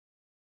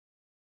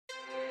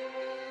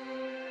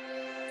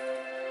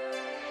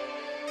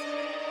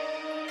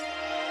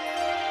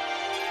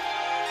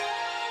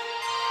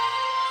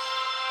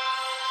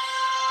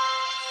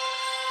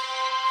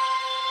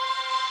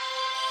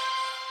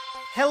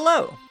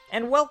Hello,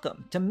 and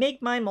welcome to Make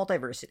Mine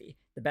Multiversity,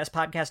 the best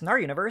podcast in our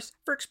universe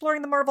for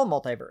exploring the Marvel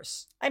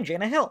multiverse. I'm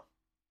Jana Hill.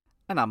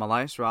 And I'm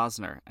Elias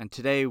Rosner, and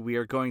today we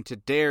are going to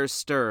dare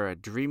stir a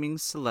dreaming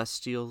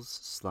celestial's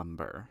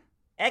slumber.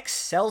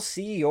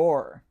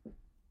 Excelsior.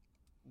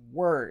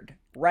 Word.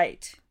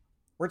 Right.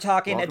 We're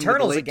talking Welcome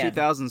Eternals to the late again.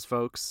 2000s,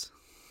 folks.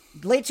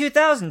 Late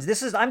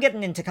 2000s. I'm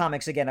getting into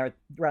comics again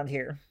around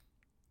here.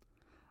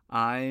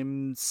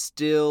 I'm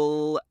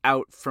still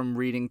out from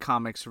reading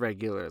comics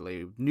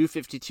regularly. New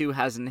 52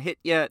 hasn't hit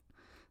yet,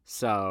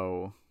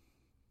 so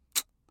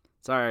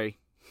sorry.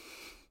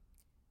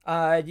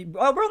 Well,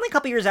 we're only a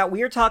couple years out.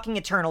 We are talking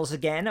Eternals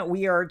again.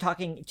 We are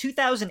talking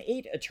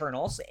 2008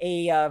 Eternals,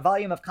 a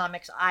volume of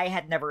comics I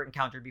had never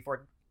encountered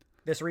before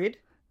this read.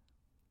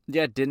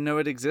 Yeah, didn't know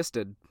it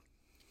existed.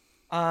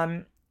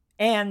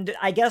 And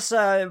I guess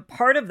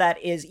part of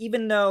that is,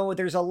 even though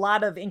there's a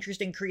lot of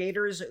interesting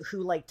creators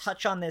who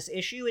touch on this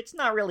issue, it's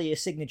not really a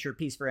signature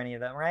piece for any of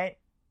them, right?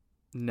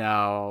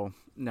 No,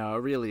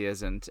 it really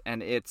isn't.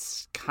 And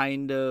it's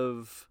kind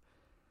of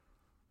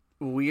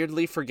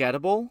weirdly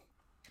forgettable.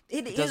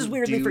 It is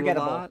weirdly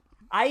forgettable.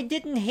 I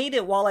didn't hate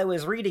it while I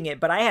was reading it,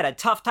 but I had a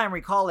tough time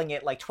recalling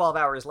it 12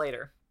 hours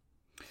later.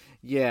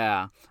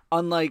 Yeah,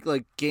 unlike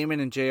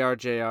Gaiman and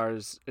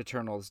JR's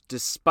Eternals,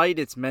 despite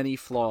its many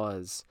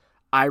flaws,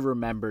 I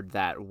remembered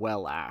that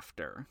well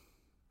after.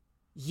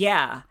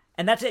 Yeah,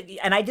 and that's it.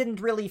 And I didn't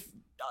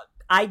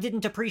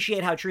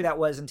appreciate how true that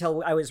was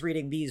until I was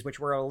reading these, which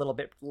were a little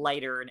bit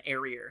lighter and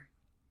airier.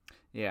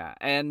 Yeah,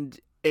 and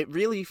it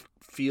really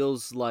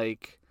feels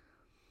like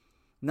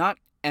not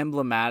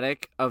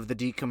emblematic of the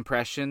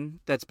decompression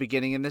that's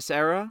beginning in this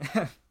era,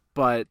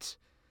 but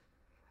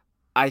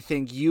I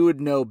think you would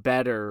know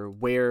better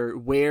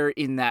where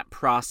in that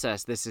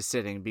process this is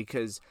sitting,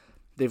 because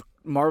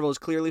Marvel has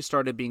clearly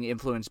started being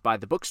influenced by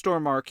the bookstore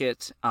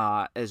market,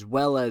 as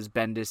well as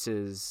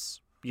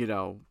Bendis's,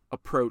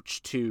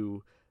 approach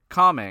to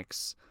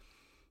comics.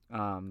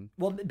 Well,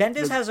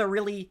 Bendis has a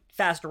really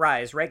fast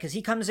rise, right? Because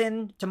he comes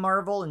in to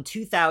Marvel in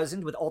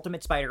 2000 with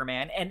Ultimate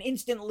Spider-Man, and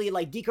instantly,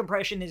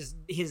 decompression is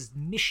his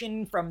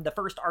mission from the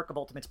first arc of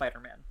Ultimate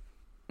Spider-Man.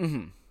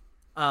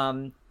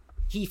 Mm-hmm.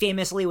 He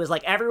famously was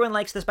everyone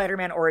likes the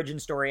Spider-Man origin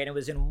story, and it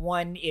was in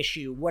one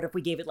issue. What if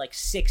we gave it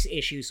 6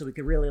 issues so we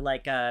could really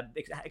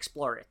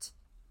explore it?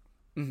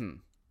 Mm-hmm.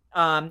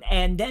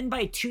 And then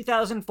by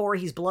 2004,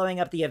 he's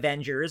blowing up the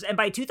Avengers, and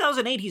by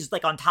 2008, he's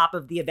on top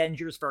of the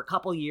Avengers for a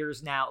couple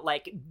years now.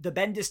 The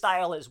Bendis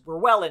style we're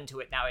well into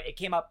it now. It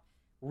came up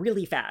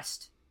really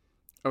fast.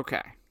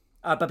 Okay.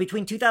 But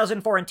between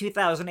 2004 and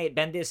 2008,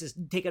 Bendis has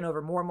taken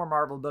over more and more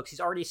Marvel books.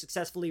 He's already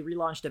successfully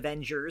relaunched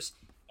Avengers,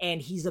 and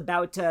he's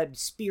about to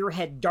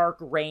spearhead Dark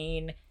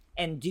Reign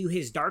and do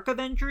his Dark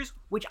Avengers,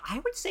 which I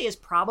would say is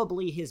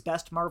probably his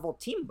best Marvel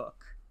team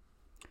book.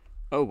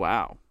 Oh,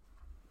 wow.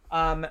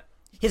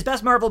 His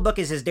best Marvel book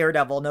is his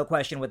Daredevil, no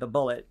question, with a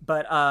bullet.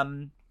 But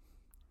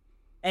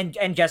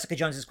and Jessica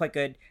Jones is quite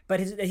good. But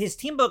his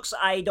team books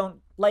I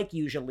don't like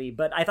usually,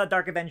 but I thought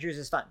Dark Avengers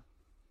is fun.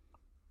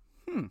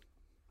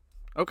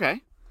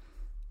 Okay.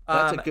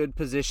 That's a good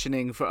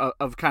positioning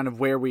of kind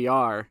of where we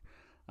are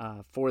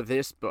for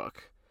this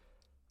book.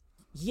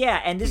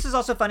 Yeah, and this is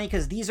also funny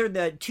because these are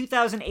the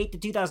 2008 to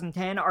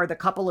 2010 are the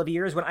couple of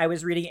years when I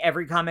was reading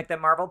every comic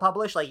that Marvel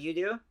published, like you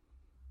do.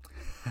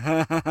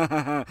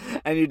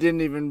 And you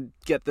didn't even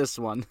get this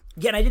one.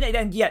 Yeah, and I didn't.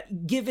 And yeah,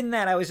 given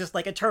that I was just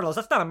Eternals,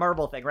 that's not a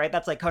Marvel thing, right?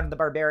 That's Conan the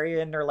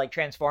Barbarian or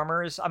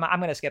Transformers. I'm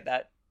gonna skip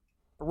that.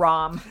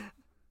 Rom,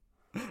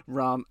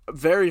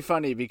 very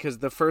funny because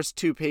the first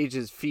 2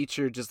 pages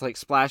feature just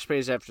splash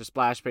page after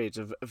splash page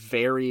of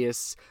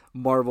various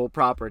Marvel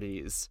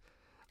properties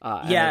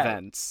and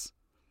events.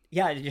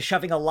 Yeah, just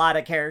shoving a lot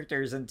of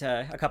characters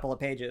into a couple of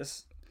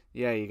pages.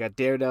 Yeah, you got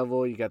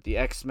Daredevil, you got the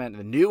X-Men,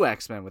 the new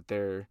X-Men with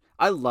their...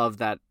 I love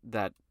that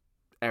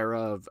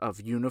era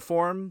of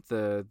uniform,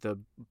 the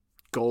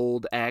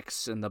gold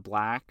X and the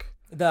black.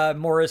 The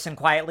Morrison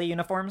Quietly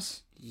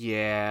uniforms?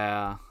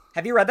 Yeah.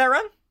 Have you read that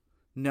run?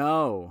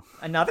 No.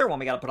 Another one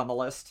we gotta put on the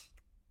list.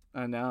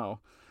 I know.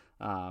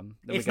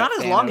 It's not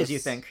as long as you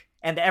think,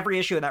 and every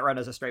issue in that run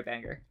is a straight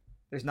banger.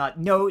 There's no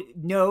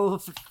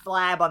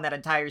flab on that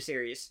entire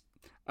series.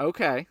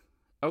 Okay.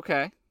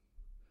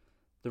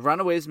 The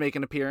Runaways make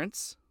an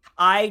appearance.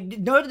 I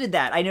noted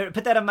that. I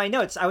put that on my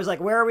notes. I was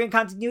like, where are we in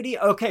continuity?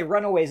 Okay,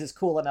 Runaways is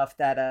cool enough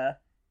that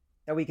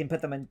we can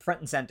put them in front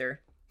and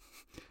center.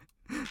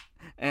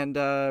 And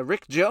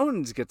Rick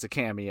Jones gets a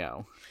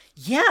cameo.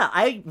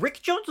 Yeah,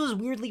 Rick Jones was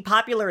weirdly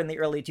popular in the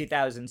early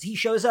 2000s. He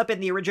shows up in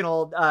the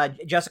original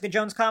Jessica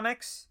Jones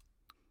comics.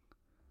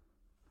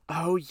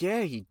 Oh,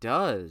 yeah, he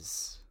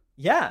does.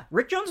 Yeah,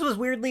 Rick Jones was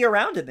weirdly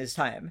around at this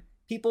time.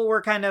 People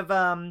were kind of...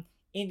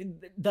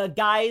 the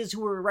guys who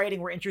were writing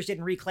were interested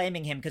in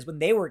reclaiming him because when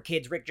they were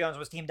kids, Rick Jones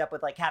was teamed up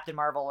with Captain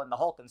Marvel and the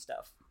Hulk and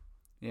stuff.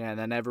 Yeah, and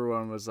then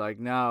everyone was like,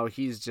 no,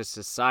 he's just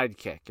a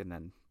sidekick, and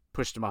then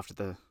pushed him off to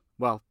the,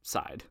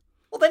 side.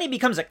 Well, then he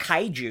becomes a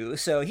kaiju,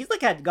 so he's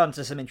had gone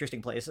to some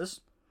interesting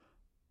places.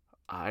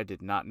 I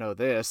did not know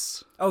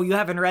this. Oh, you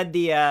haven't read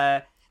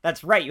the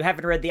That's right, you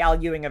haven't read the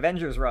Al Ewing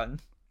Avengers run.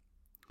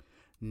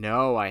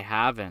 No, I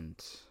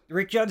haven't.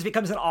 Rick Jones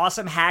becomes an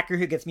awesome hacker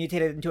who gets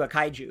mutated into a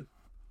kaiju.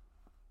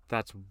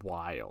 That's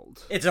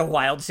wild. It's a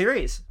wild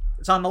series.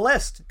 It's on the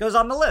list. It goes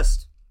on the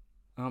list.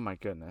 Oh my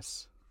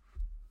goodness.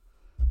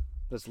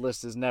 This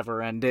list is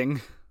never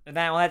ending.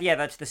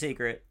 That's the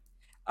secret.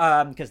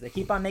 Because they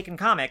keep on making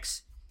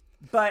comics.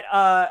 But,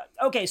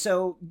 okay,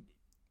 so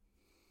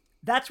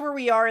that's where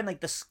we are in,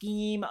 like, the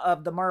scheme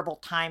of the Marvel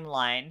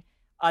timeline.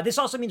 This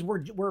also means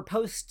we're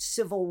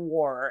post-Civil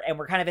War, and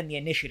we're kind of in the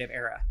Initiative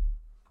era.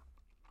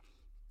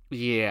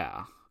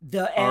 Yeah.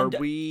 Are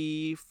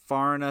we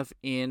far enough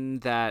in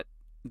that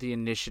the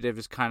Initiative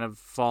is kind of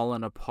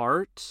fallen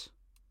apart?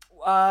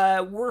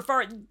 We're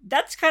far.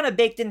 That's kind of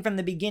baked in from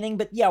the beginning,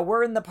 but yeah,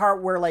 we're in the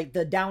part where, like,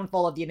 the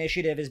downfall of the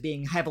Initiative is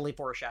being heavily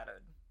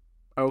foreshadowed.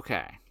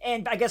 Okay.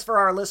 And I guess for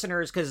our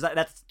listeners, because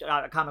that's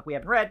a comic we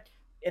haven't read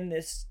in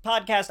this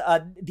podcast,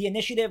 the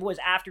Initiative was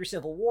after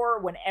Civil War,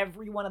 when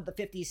every one of the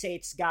 50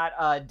 states got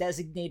a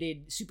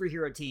designated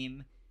superhero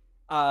team.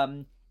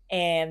 And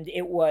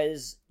there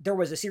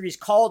was a series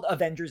called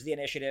Avengers: The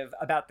Initiative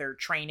about their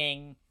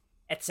training,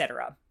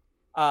 etc.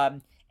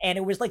 And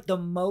it was like the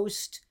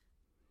most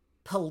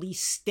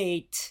police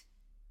state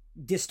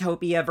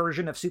dystopia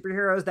version of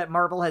superheroes that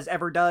Marvel has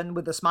ever done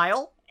with a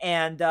smile.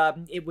 And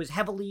it was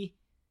heavily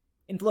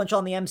influential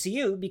on the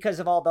MCU because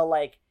of all the,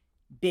 like,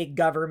 big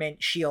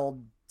government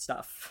shield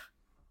stuff.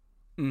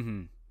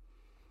 Mm-hmm.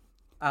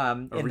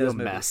 A real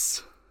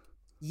mess.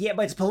 Yeah,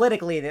 but it's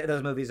politically,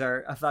 those movies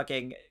are a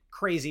fucking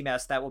crazy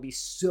mess that will be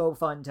so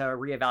fun to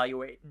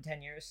reevaluate in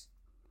 10 years.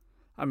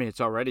 I mean,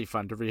 it's already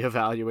fun to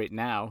reevaluate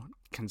now,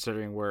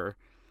 considering we're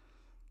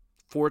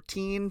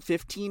 14,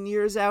 15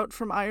 years out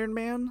from Iron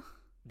Man.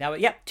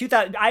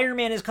 Iron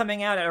Man is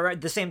coming out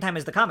at the same time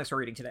as the comics we're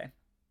reading today.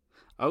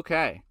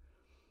 Okay.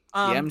 The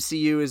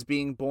MCU is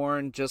being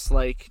born just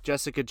like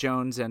Jessica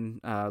Jones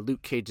and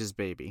Luke Cage's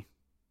baby.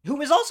 Who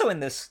was also in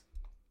this,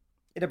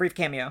 in a brief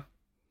cameo.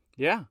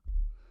 Yeah.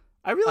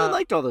 I really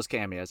liked all those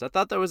cameos. I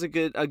thought that was a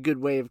good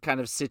way of kind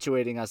of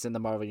situating us in the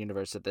Marvel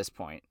Universe at this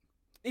point.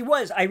 It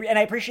was, I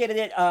appreciated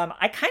it.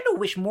 I kind of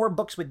wish more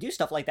books would do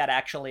stuff like that,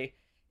 actually.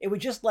 It would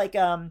just, like,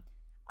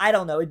 I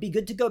don't know, it'd be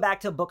good to go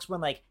back to books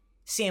when, like,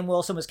 Sam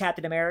Wilson was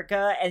Captain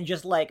America, and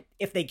just, like,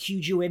 if they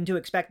cued you in to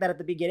expect that at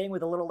the beginning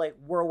with a little, like,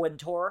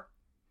 whirlwind Thor,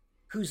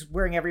 who's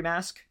wearing every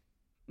mask.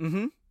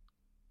 Mm-hmm.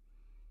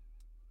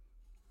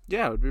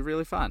 Yeah, it would be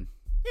really fun.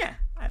 Yeah,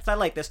 I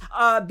like this.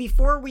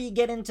 Before we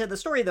get into the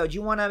story, though, do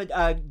you want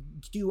to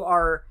do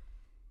our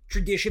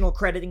traditional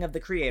crediting of the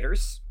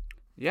creators?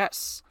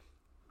 Yes.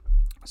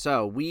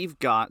 So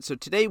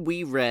today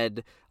we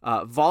read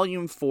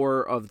Volume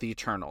 4 of the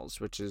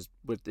Eternals,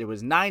 it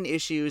was 9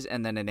 issues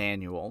and then an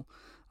annual.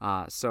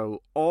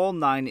 So all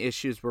 9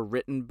 issues were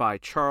written by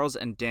Charles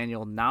and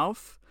Daniel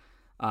Knauf,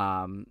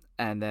 and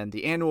then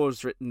the annual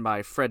was written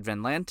by Fred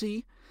Van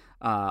Lante.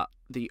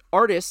 The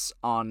artists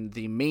on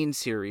the main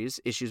series,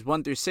 issues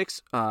 1 through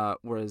 6,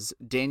 was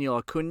Daniel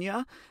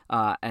Acuna,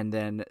 and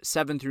then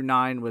 7 through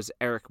 9 was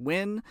Eric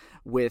Wynn,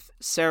 with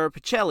Sarah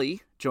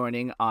Pichelli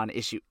joining on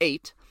issue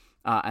 8.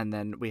 And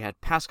then we had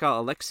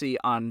Pascal Alexi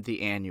on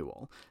the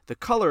annual. The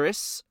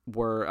colorists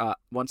were,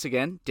 once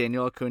again,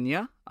 Daniel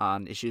Acuna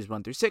on issues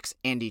 1 through 6,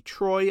 Andy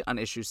Troy on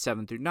issues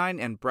 7 through 9,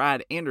 and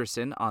Brad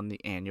Anderson on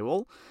the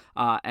annual.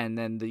 And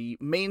then the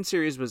main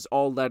series was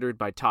all lettered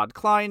by Todd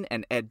Klein,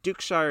 and Ed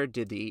Dukeshire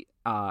did the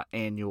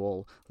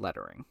annual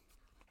lettering.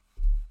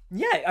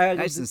 Yeah.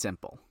 Nice and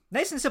simple.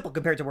 Nice and simple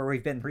compared to where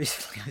we've been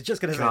recently. I was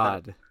just going to say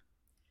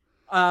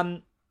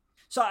that.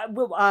 So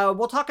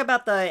we'll talk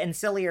about the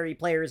ancillary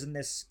players in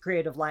this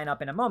creative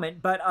lineup in a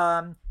moment, but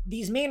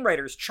these main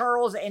writers,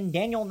 Charles and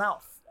Daniel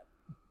Knauf,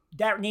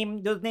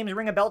 those names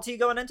ring a bell to you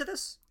going into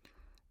this?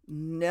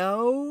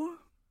 No,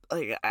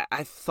 like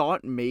I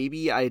thought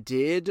maybe I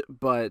did,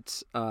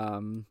 but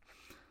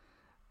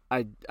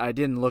I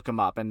didn't look them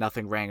up and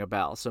nothing rang a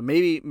bell. So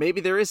maybe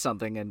there is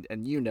something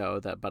and you know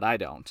that, but I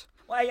don't.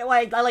 Well,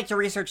 I like to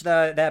research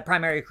the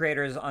primary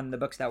creators on the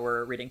books that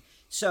we're reading.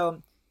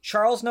 So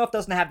Charles Knauf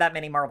doesn't have that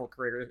many Marvel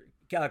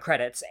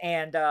credits,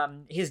 and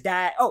his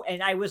dad. Oh,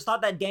 and I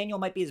thought that Daniel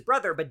might be his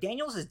brother, but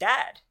Daniel's his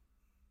dad.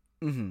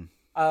 Mm-hmm.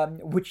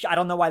 Which I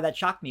don't know why that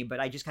shocked me,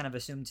 but I just kind of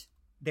assumed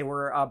they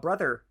were a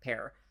brother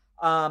pair.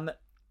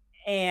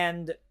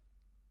 And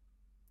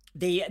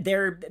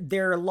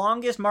their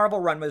longest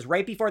Marvel run was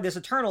right before this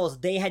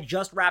Eternals. They had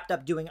just wrapped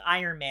up doing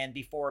Iron Man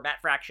before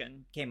Matt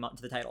Fraction came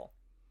onto the title.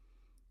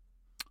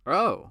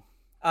 Oh.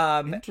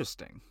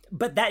 Interesting.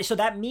 But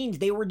that means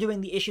they were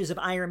doing the issues of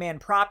Iron Man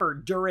proper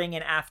during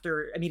and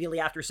immediately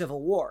after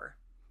Civil War.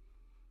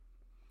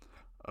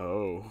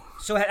 Oh.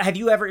 So have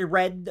you ever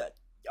read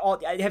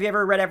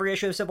every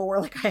issue of Civil War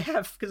like I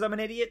have, because I'm an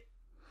idiot?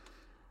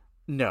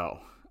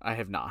 No, I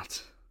have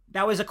not.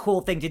 That was a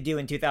cool thing to do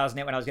in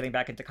 2008 when I was getting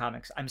back into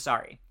comics. I'm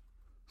sorry.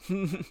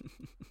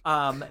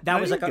 That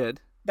was like good.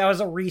 That was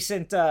a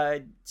recent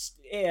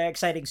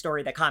exciting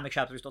story that comic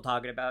shops are still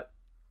talking about.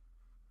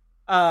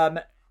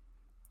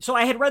 So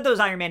I had read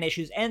those Iron Man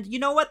issues, and you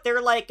know what?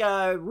 They're like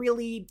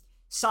really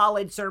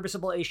solid,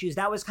 serviceable issues.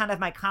 That was kind of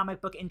my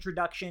comic book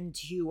introduction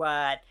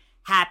to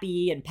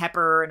Happy and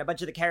Pepper and a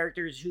bunch of the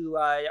characters who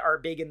are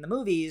big in the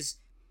movies,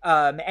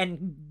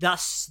 and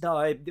thus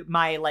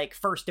my like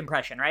first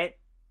impression, right?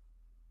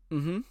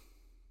 Mm-hmm.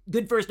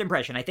 Good first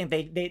impression. I think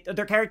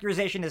their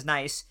characterization is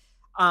nice.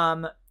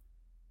 But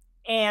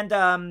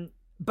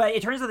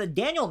it turns out that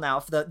Daniel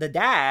Nauf, the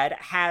dad,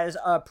 has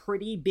a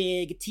pretty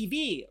big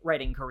TV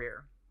writing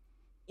career,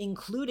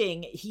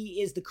 including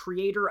he is the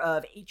creator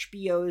of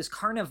HBO's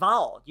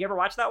Carnival. You ever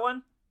watch that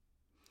one?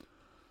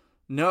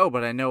 No,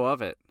 but I know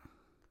of it.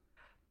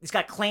 It's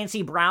got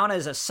Clancy Brown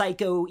as a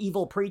psycho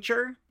evil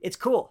preacher. It's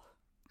cool.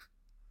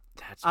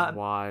 That's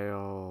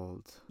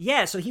wild.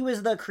 Yeah, so he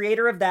was the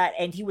creator of that,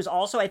 and he was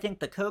also, I think,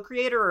 the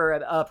co-creator or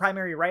a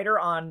primary writer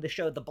on the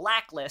show The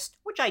Blacklist,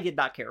 which I did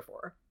not care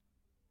for.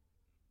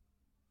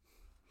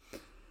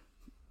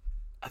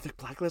 I think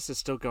Blacklist is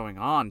still going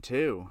on,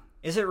 too.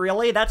 Is it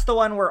really? That's the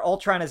one where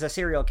Ultron is a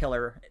serial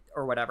killer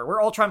or whatever, where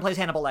Ultron plays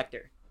Hannibal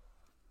Lecter.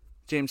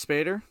 James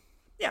Spader?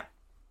 Yeah.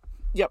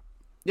 Yep.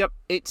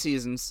 8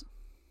 seasons.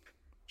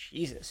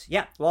 Jesus.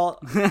 Yeah. Well,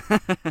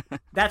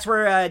 that's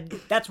where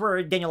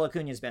Daniel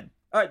Acuña's been.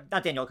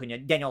 Not Daniel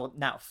Acuña, Daniel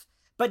Nauf.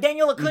 But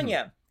Daniel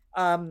Acuña,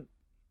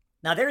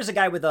 now there's a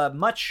guy with a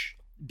much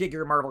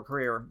bigger Marvel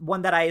career,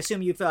 one that I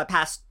assume you've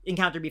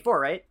encountered before,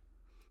 right?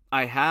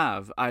 I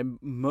have. I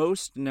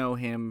most know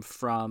him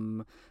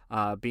from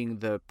being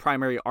the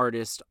primary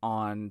artist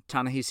on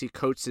Ta-Nehisi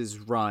Coates'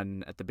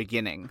 run at the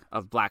beginning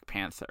of Black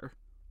Panther.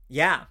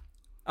 Yeah.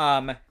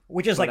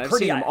 Which is but like I've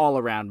pretty... seen him all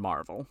around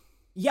Marvel.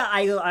 Yeah,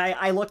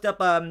 I looked up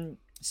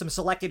some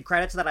selected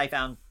credits that I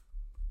found.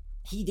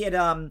 He did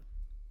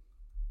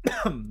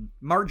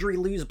Marjorie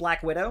Liu's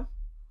Black Widow,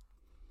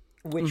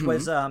 which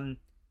was the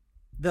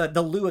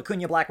Lou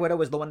Acuna Black Widow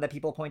was the one that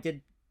people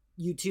pointed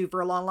you to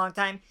for a long, long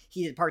time.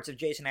 He did parts of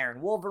Jason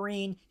Aaron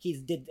Wolverine. He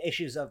did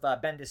issues of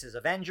Bendis'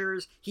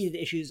 Avengers. He did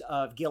issues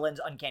of Gillen's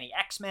Uncanny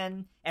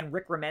X-Men and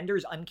Rick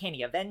Remender's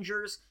Uncanny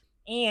Avengers.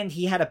 And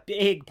he had a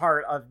big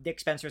part of Dick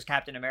Spencer's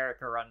Captain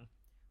America run,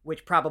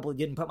 which probably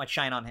didn't put much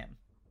shine on him.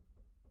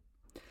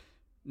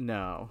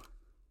 No.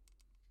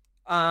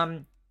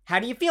 How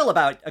do you feel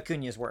about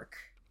Acuña's work?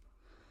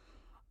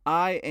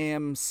 I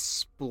am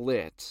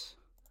split.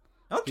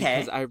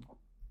 Okay. Because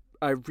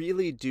I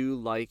really do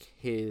like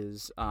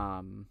his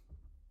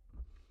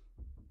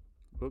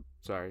Oops,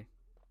 sorry.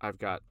 I've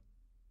got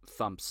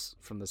thumps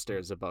from the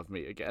stairs above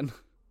me again.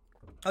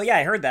 Oh yeah,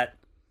 I heard that.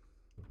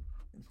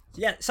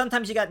 Yeah,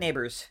 sometimes you got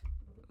neighbors.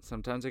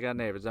 Sometimes I got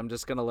neighbors. I'm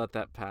just gonna let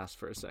that pass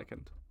for a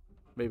second.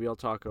 Maybe I'll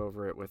talk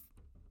over it with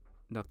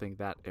nothing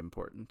that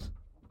important.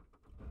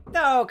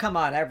 No, come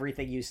on.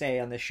 Everything you say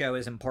on this show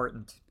is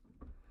important.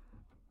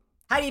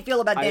 How do you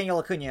feel about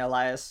Daniel Acuña,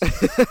 Elias?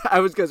 I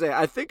was gonna say,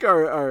 I think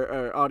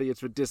our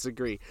audience would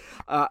disagree.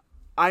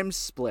 I'm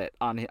split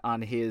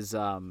on his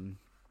on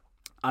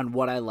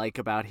what I like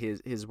about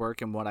his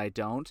work and what I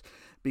don't,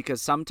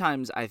 because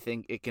sometimes I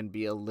think it can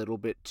be a little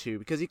bit too,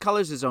 because he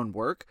colors his own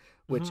work,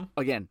 which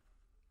again,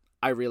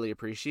 I really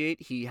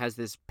appreciate. He has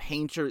this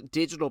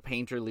digital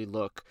painterly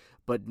look,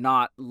 but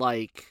not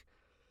like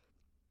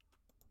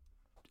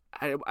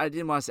I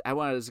didn't want to say, I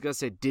was going to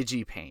say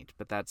digipaint,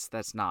 but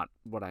that's not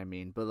what I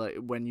mean. But like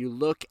when you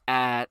look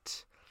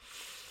at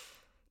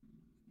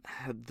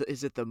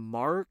is it the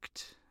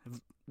marked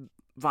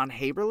Von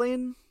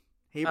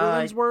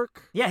Haberlin's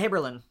work? Yeah,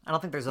 Haberlin. I don't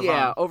think there's a Von.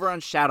 Von. Over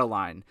on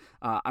Shadowline.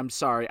 I'm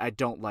sorry, I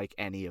don't like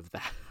any of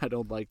that. I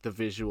don't like the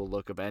visual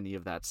look of any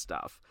of that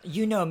stuff.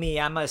 You know me,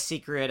 I'm a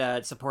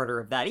secret supporter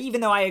of that.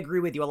 Even though I agree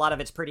with you, a lot of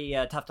it's pretty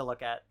tough to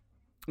look at.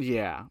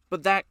 Yeah,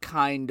 but that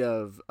kind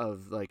of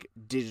like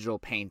digital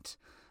paint,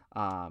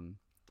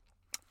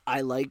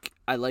 I like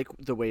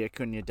the way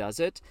Acuña does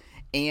it,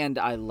 and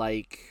I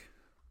like,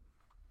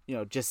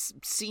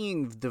 just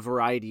seeing the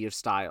variety of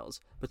styles.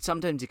 But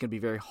sometimes it can be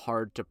very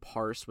hard to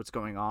parse what's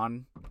going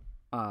on,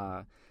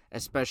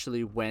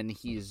 especially when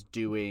he's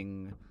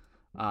doing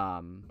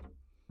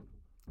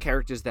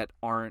characters that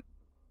aren't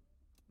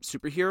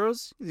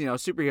superheroes.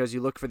 Superheroes, you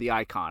look for the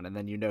icon and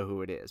then you know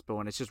who it is. But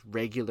when it's just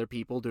regular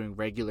people doing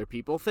regular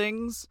people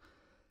things,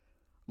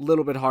 a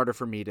little bit harder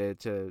for me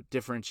to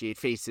differentiate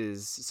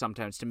faces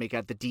sometimes, to make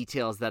out the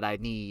details that I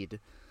need.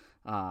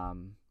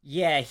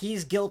 Yeah,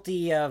 he's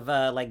guilty of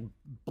like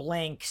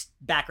blank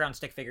background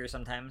stick figures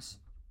sometimes.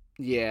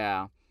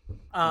 Yeah.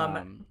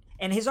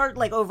 And his art,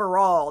 like,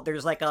 overall,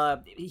 there's like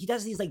he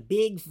does these like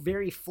big,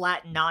 very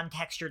flat,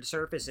 non-textured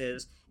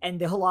surfaces,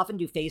 and he'll often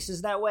do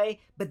faces that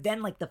way, but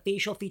then like the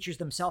facial features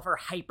themselves are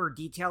hyper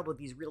detailed with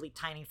these really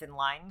tiny thin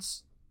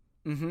lines.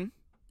 Mm-hmm.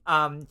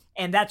 And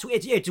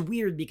it's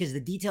weird because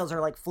the details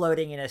are like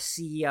floating in a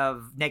sea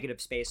of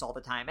negative space all the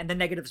time, and the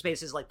negative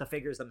space is like the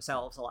figures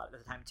themselves a lot of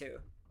the time too.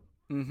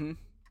 Mm-hmm.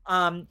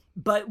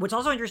 But what's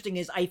also interesting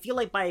is I feel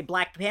like by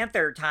Black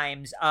Panther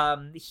times,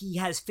 he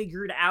has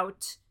figured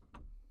out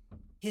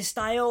his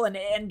style,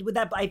 and with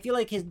that, I feel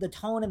like the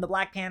tone in the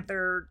Black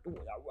Panther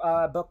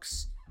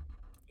books,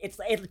 it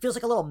feels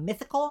like a little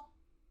mythical.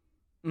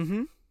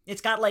 Mm-hmm.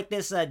 It's got like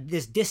this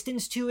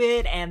distance to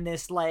it, and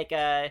this like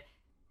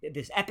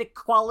this epic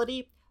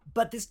quality.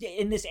 But this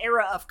in this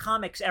era of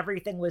comics,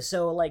 everything was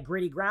so like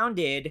gritty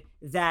grounded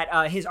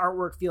that his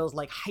artwork feels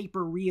like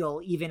hyper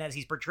real, even as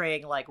he's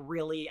portraying like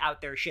really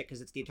out there shit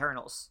because it's the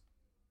Eternals.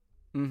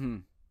 Mm-hmm.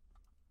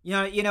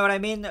 You know what I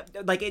mean?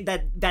 Like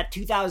that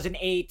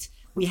 2008,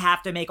 we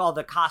have to make all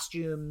the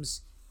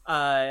costumes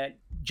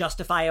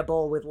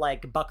justifiable with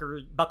like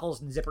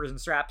buckles and zippers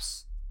and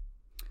straps.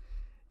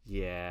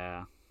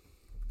 Yeah.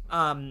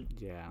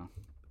 Yeah.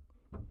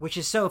 Which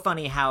is so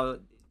funny how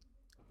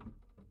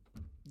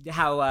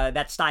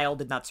that style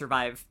did not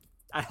survive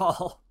at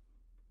all.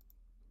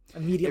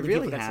 Immediately, it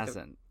really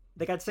hasn't.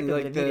 They got sick of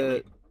it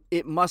immediately.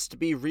 It must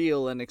be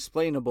real and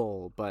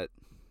explainable, but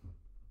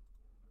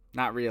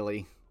not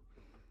really.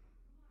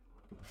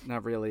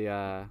 Not really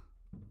a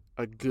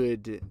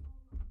good.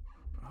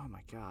 Oh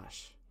my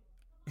gosh!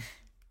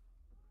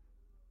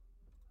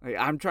 Like,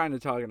 I'm trying to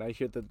talk and I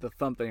hear the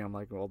thumping. I'm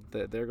like, well,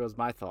 there goes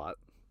my thought.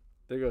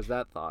 There goes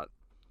that thought.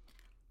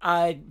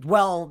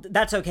 Well,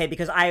 that's okay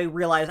because I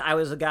realized I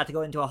was about to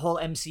go into a whole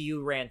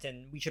MCU rant,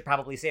 and we should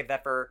probably save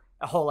that for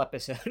a whole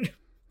episode.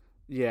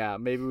 Yeah,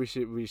 maybe we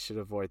should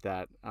avoid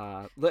that.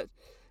 You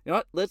know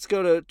what? Let's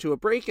go to a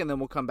break, and then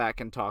we'll come back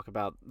and talk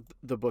about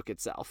the book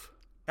itself.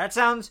 That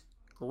sounds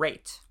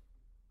great.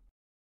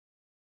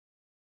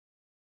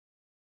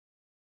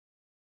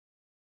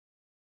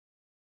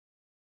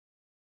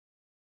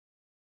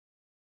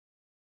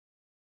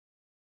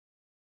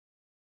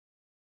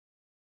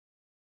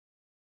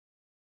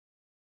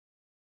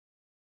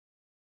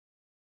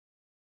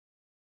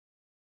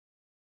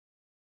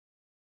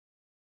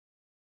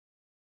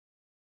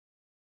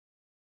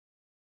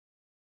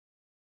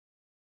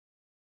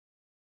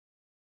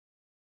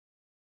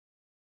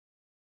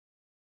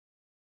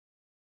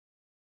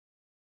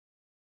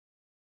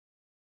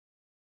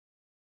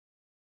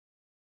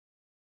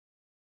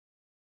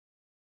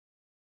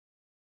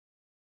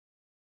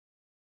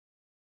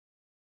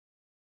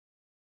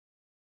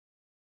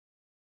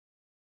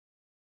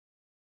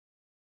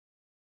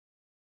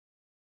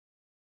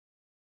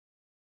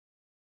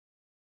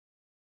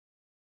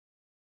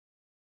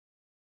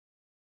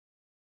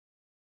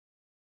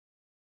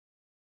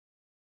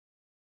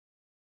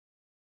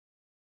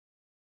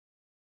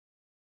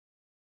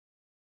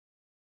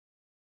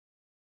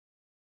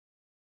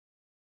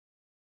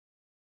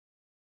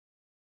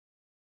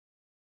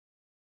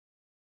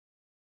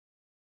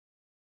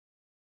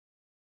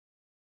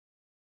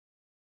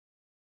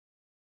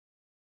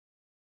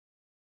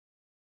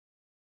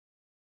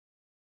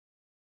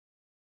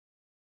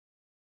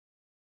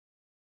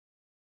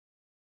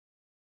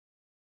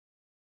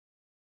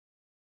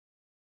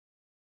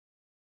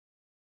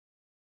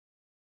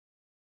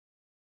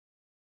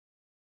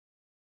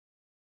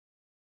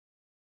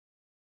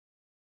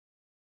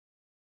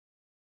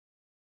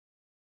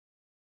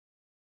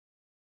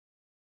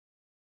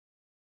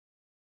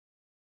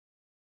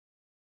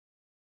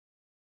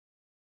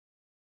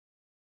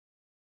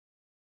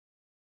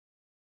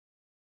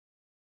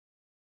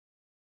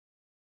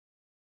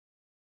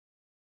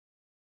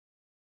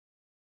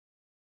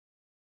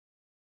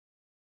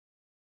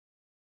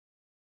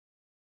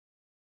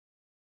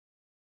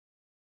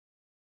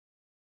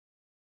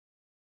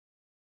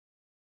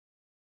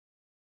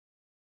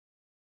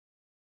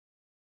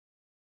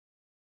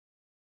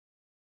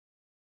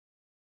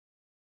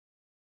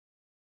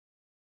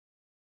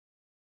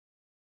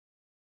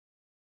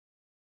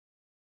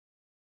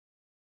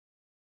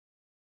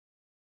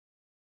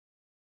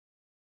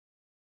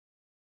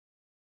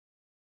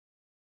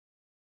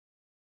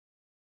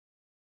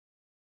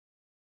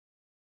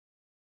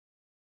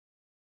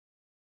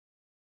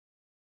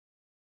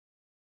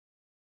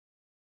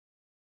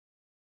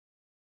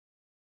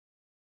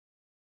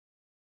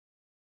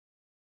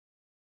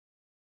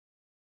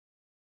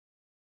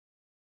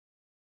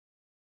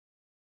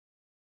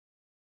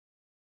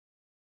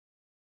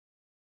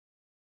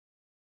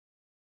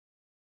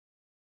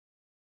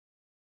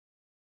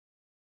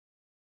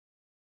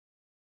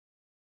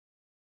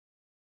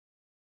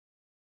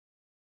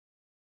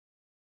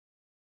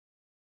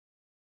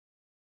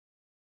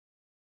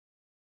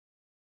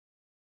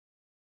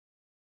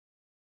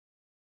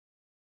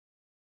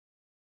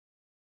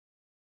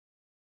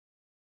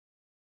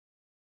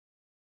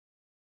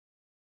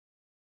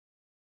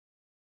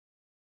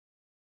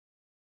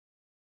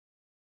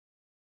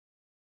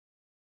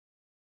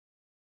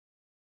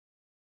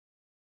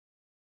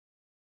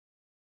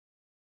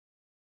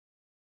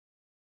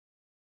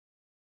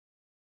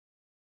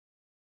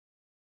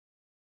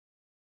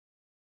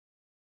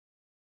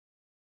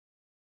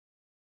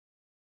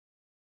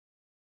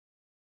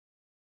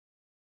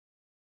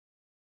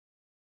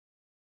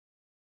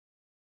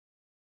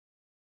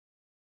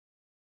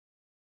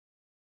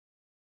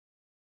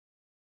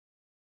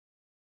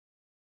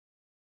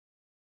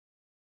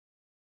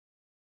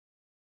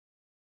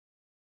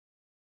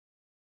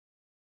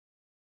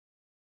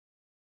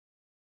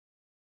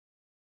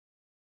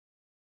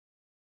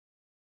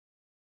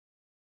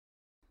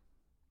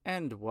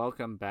 And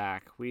welcome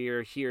back. We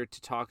are here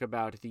to talk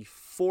about the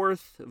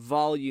 4th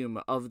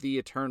volume of the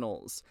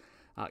Eternals,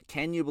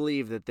 Can you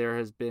believe that there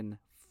has been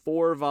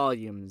 4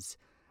 volumes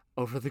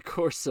over the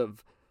course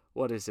of,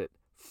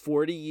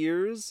 40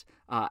 years,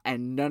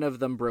 and none of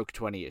them broke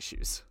 20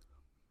 issues?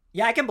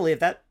 Yeah, I can believe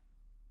that.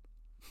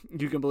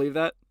 You can believe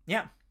that?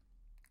 Yeah.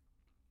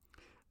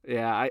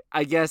 Yeah,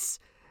 I guess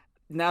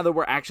now that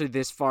we're actually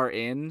this far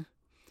in,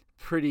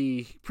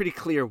 pretty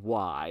clear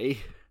why,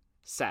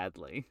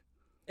 sadly.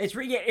 It's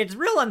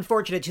real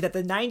unfortunate too that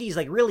the 90s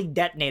like really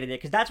detonated it,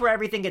 because that's where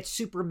everything gets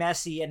super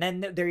messy, and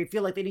then they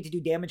feel like they need to do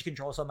damage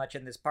control so much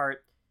in this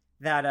part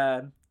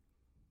that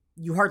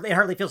it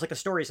hardly feels like a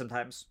story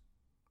sometimes.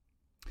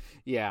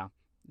 Yeah,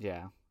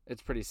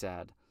 it's pretty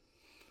sad.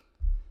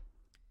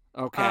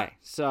 Okay,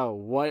 so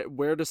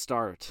where to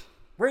start?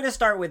 Where to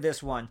start with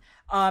this one?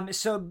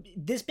 So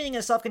this being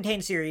a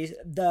self-contained series,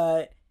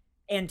 the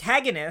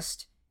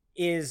antagonist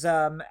is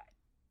like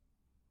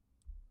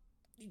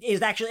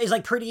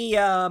pretty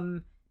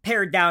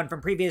pared down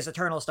from previous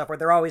Eternal stuff, where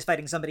they're always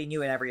fighting somebody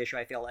new in every issue.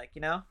 I feel like,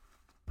 you know.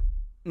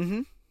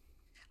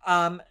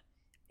 Mm-hmm.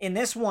 In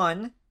this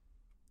one,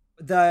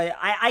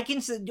 I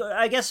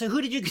guess,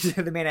 who did you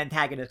consider the main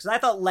antagonist? Because I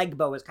thought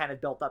Legbo was kind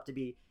of built up to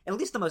be at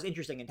least the most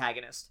interesting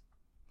antagonist.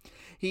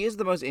 He is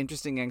the most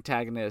interesting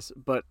antagonist,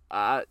 but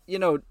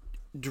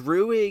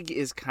Druig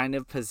is kind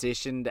of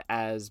positioned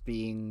as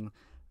being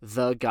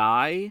the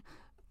guy.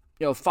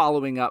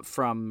 Following up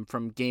from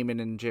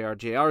Gaiman and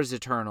JRJR's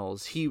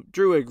Eternals,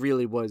 Druig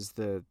really was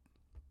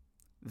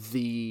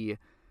the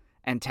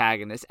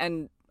antagonist,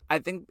 and I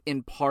think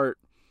in part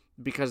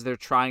because they're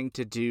trying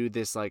to do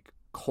this like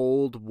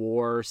Cold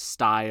War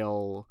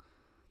style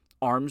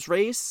arms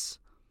race,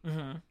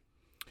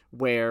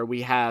 where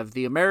we have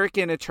the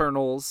American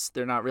Eternals.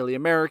 They're not really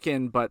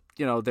American, but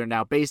they're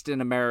now based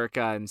in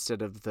America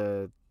instead of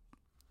the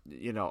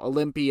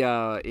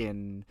Olympia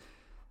in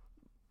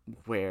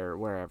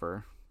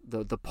wherever.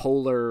 The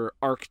polar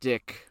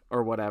Arctic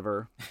or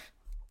whatever,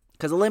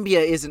 because Olympia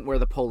isn't where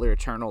the polar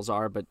Eternals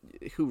are, but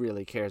who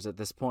really cares at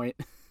this point?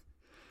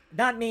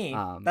 Not me,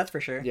 that's for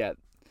sure. Yeah,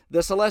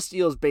 the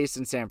Celestials based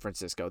in San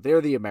Francisco,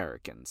 they're the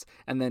Americans,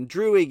 and then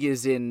Druig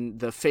is in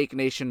the fake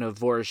nation of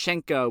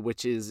Voroshenka,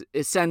 which is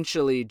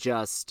essentially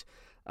just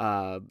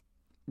Russia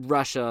 /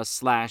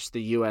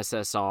 the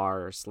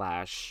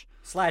USSR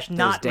 /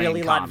 not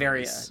really commies.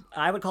 Latveria.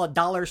 I would call it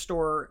dollar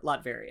store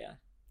Latveria.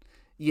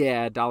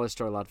 Yeah, dollar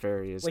store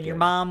Latveria is when good. Your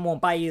mom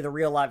won't buy you the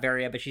real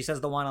Latveria, but she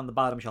says the one on the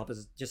bottom shelf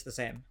is just the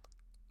same.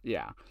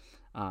 Yeah.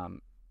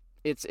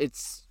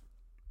 It's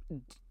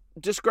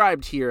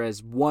described here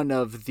as one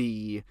of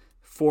the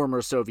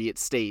former Soviet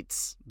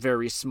states,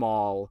 very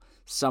small,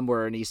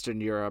 somewhere in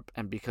Eastern Europe,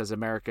 and because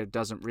America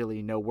doesn't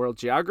really know world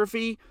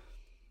geography,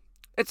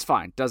 it's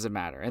fine, doesn't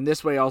matter. And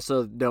this way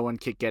also no one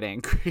could get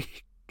angry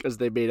because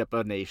they made up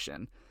a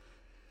nation.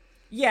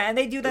 Yeah, and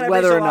they do that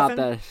whether every so or not often.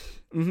 that.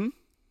 Mm-hmm.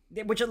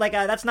 Which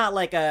that's not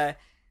like a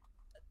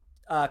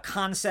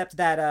concept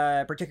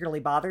that particularly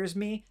bothers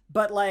me,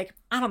 but I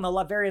don't know,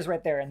 Latveria's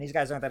right there, and these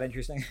guys aren't that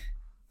interesting.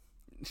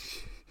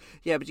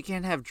 Yeah, but you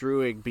can't have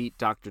Druig beat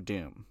Doctor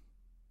Doom.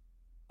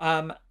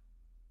 I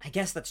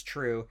guess that's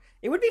true.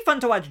 It would be fun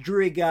to watch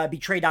Druig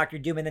betray Doctor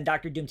Doom, and then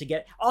Doctor Doom to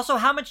get. Also,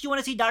 how much do you want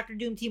to see Doctor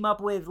Doom team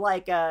up with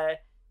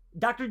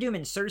Doctor Doom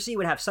and Cersei?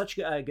 Would have such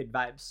good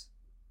vibes.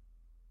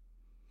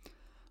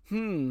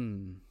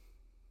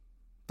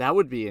 That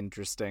would be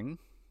interesting.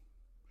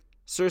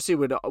 Cersei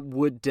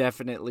would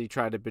definitely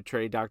try to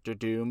betray Doctor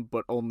Doom,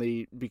 but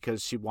only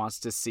because she wants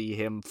to see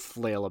him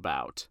flail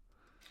about.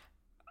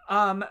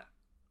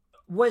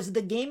 Was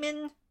the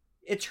Gaiman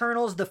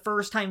Eternals the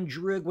first time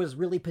Druig was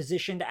really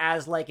positioned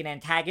as an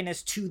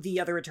antagonist to the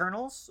other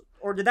Eternals?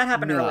 Or did that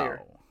happen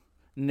earlier?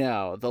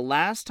 No. The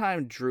last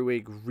time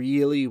Druig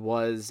really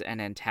was an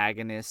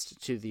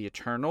antagonist to the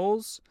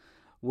Eternals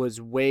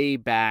was way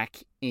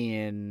back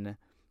in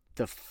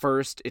the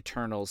first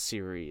Eternals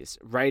series,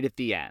 right at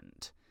the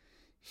end.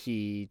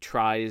 He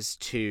tries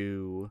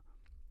to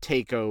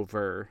take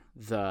over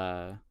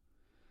the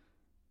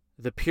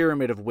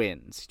Pyramid of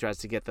Winds. He tries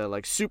to get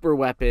the super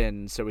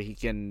weapon so he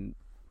can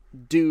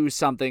do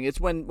something. It's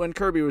when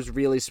Kirby was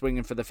really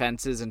swinging for the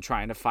fences and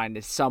trying to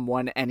find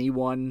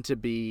anyone to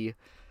be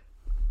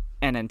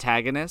an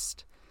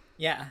antagonist.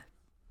 Yeah.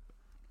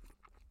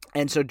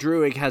 And so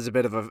Druig has a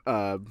bit of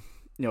a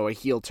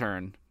heel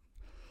turn.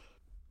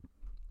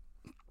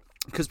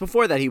 Because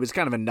before that, he was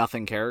kind of a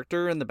nothing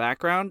character in the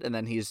background, and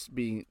then he's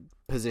being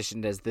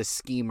positioned as this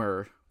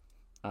schemer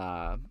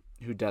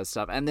who does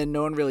stuff. And then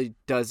no one really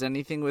does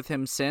anything with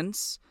him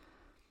since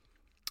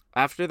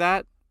after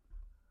that,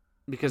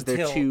 because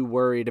they're too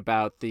worried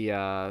about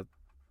the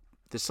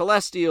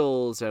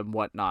Celestials and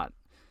whatnot.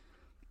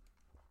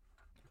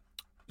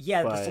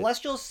 Yeah, the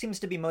Celestials seems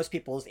to be most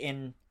people's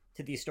into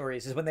these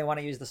stories, is when they want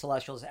to use the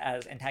Celestials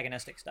as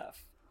antagonistic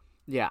stuff.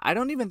 Yeah, I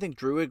don't even think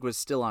Druig was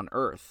still on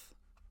Earth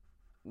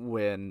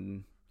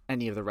when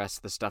any of the rest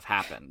of the stuff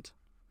happened.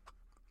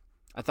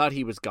 I thought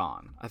he was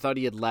gone. I thought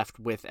he had left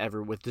with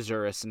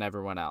Zurus and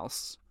everyone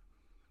else.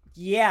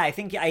 Yeah, I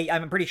think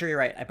I'm pretty sure you're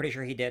right. I'm pretty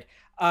sure he did.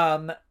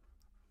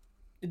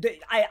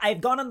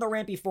 I've gone on the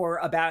rant before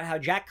about how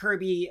Jack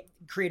Kirby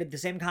created the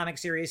same comic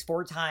series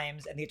 4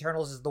 times, and the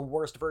Eternals is the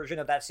worst version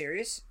of that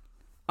series.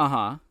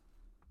 Uh-huh.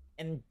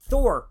 And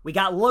Thor, we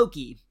got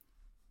Loki.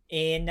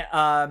 In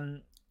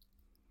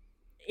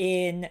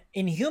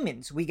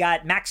Inhumans, we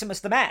got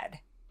Maximus the Mad.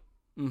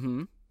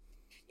 Mm-hmm.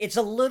 It's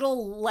a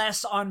little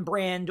less on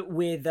brand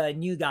with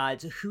New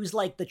Gods, who's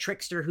like the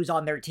trickster who's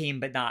on their team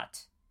but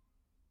not.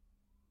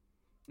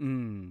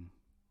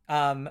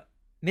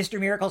 Mr.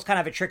 Miracle's kind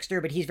of a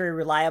trickster, but he's very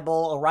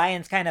reliable.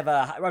 Orion's kind of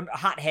a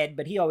hothead,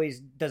 but he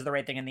always does the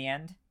right thing in the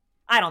end.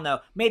 I don't know.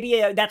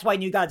 Maybe that's why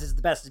New Gods is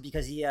the best, is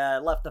because he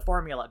left the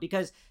formula.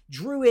 Because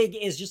Druig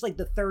is just like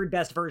the third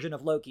best version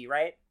of Loki,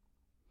 right?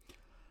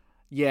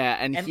 Yeah,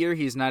 and here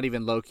he's not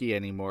even Loki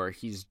anymore.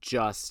 He's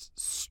just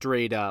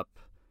straight up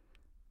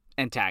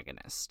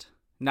antagonist.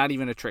 Not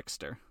even a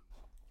trickster.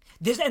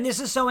 This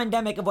is so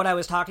endemic of what I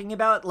was talking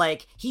about.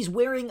 Like, he's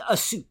wearing a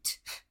suit.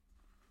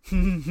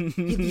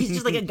 He's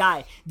just like a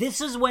guy. This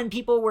is when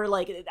people were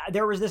like,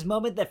 there was this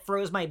moment that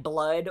froze my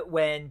blood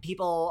when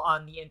people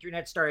on the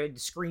internet started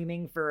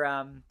screaming for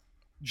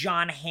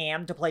John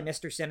Hamm to play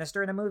Mr.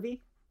 Sinister in a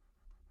movie.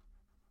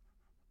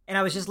 And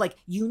I was just like,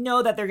 you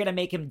know that they're going to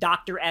make him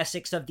Dr.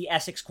 Essex of the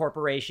Essex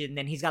Corporation,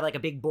 then he's got like a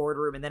big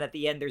boardroom, and then at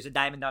the end there's a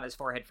diamond on his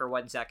forehead for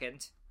 1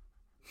 second.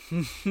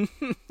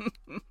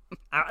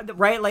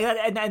 Right? Like,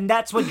 and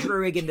that's what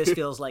Druig in this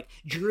feels like.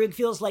 Druig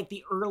feels like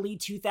the early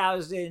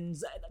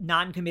 2000s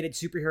non-committed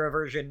superhero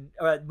version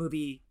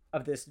movie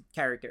of this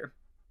character.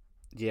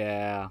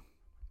 Yeah.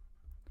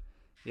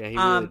 Yeah, he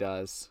really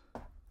does.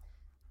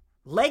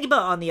 Legba,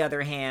 on the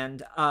other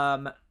hand,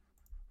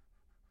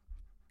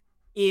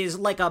 is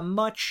like a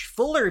much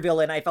fuller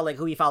villain. I felt like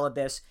who he followed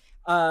this.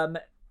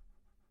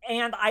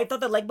 And I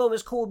thought that Legba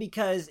was cool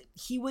because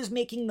he was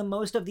making the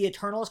most of the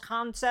Eternals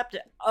concept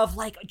of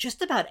like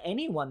just about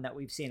anyone that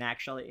we've seen,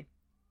 actually.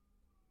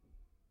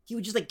 He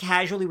would just like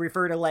casually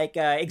refer to like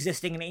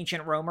existing in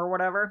ancient Rome or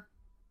whatever.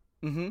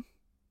 Mm-hmm.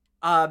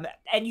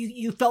 And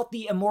you felt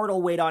the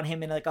immortal weight on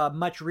him in like a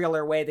much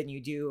realer way than you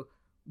do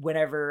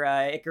whenever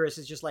Icarus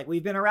is just like,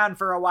 we've been around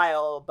for a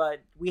while, but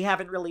we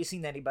haven't really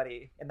seen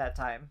anybody in that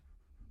time.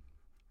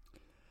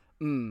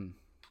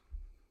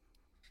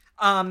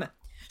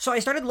 So I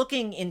started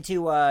looking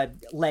into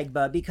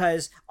Legba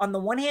because on the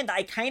one hand,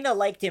 I kind of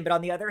liked him, but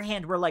on the other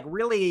hand, we're like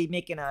really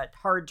making a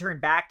hard turn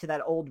back to that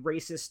old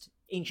racist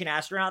ancient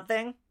astronaut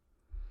thing.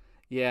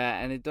 Yeah,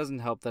 and it doesn't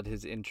help that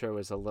his intro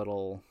is a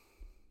little...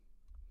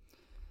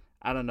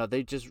 I don't know,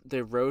 they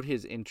wrote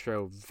his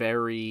intro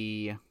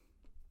very...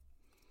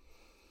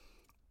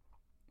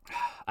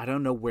 I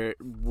don't know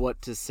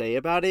what to say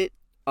about it,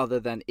 other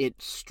than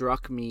it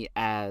struck me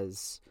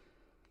as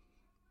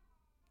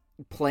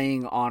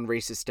playing on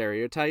racist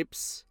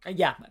stereotypes.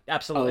 Yeah,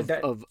 absolutely.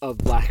 Of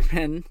black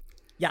men.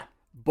 Yeah.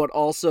 But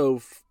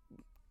also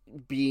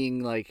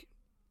being like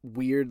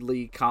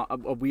weirdly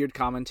a weird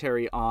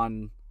commentary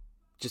on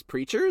just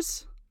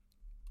preachers.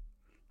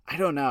 I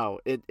don't know.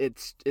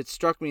 It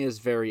struck me as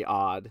very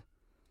odd.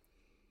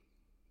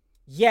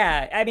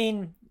 Yeah, I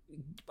mean,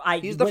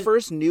 he's the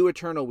first new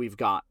Eternal we've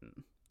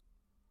gotten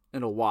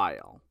in a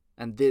while,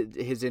 and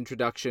his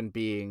introduction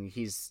being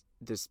he's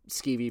this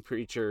skeevy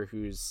preacher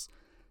who's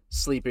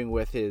sleeping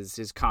with his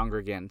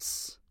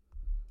congregants.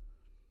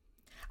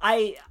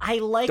 I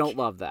like... Don't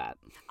love that.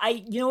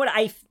 You know what,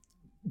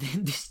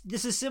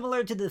 this is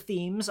similar to the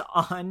themes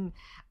on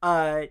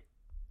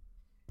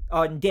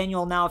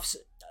Daniel Nauf's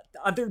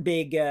other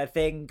big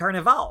thing,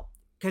 Carnival,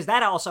 because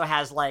that also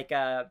has like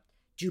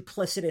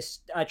duplicitous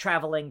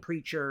traveling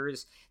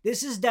preachers.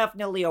 This is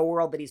definitely a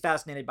world that he's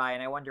fascinated by,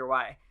 and I wonder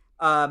why.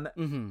 On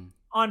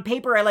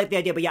paper, I like the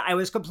idea, but yeah, I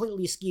was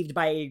completely skeeved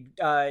by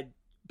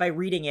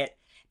reading it.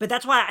 But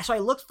that's why, so I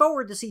looked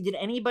forward to see, did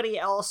anybody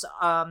else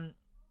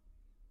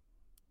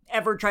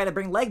ever try to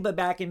bring Legba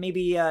back and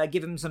maybe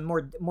give him some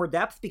more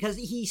depth? Because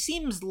he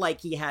seems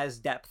like he has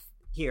depth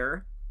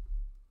here.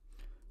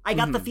 I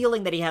got the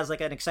feeling that he has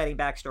like an exciting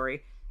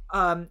backstory.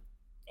 And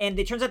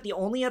it turns out the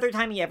only other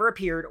time he ever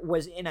appeared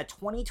was in a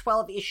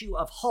 2012 issue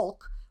of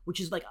Hulk, which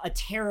is like a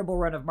terrible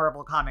run of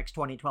Marvel Comics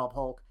 2012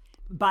 Hulk.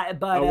 But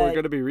we're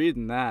going to be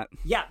reading that.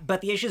 Yeah, but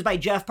the issue is by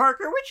Jeff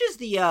Parker, which is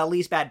the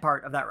least bad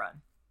part of that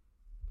run.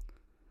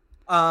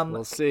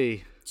 We'll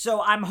see.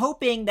 So I'm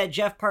hoping that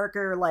Jeff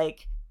Parker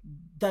like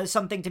does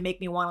something to make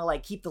me want to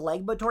like keep the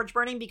Legba torch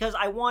burning, because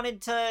I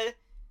wanted to...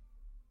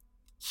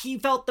 He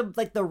felt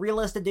the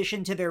realest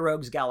addition to their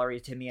rogues gallery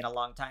to me in a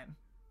long time.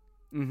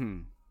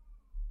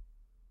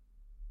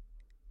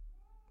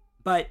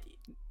 But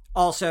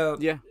also,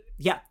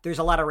 yeah, there's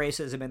a lot of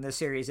racism in this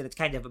series, and it's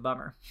kind of a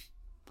bummer.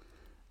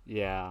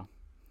 Yeah,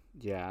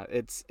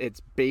 it's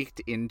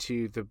baked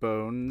into the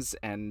bones,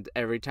 and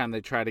every time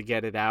they try to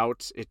get it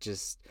out, it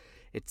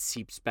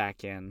seeps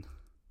back in.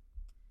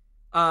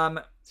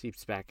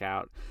 Seeps back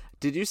out.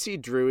 Did you see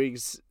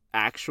Druig's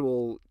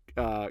actual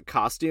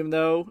costume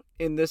though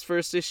in this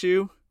first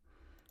issue?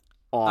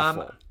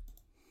 Awful.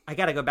 I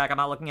gotta go back. I'm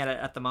not looking at it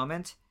at the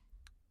moment.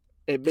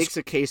 It makes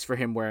a case for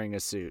him wearing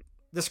a suit.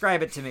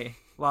 Describe it to me.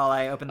 while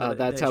I open the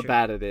That's the how shirt.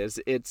 bad it is.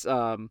 It's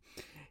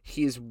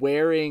he's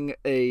wearing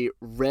a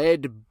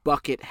red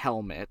bucket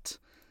helmet,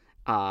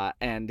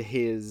 and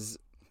he's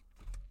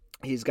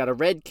got a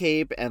red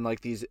cape and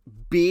like these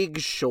big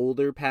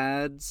shoulder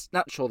pads,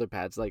 not shoulder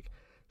pads, like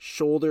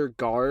shoulder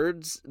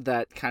guards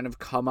that kind of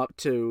come up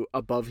to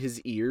above his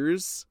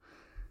ears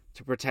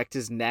to protect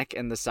his neck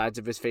and the sides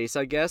of his face,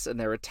 I guess, and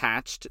they're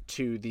attached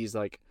to these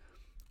like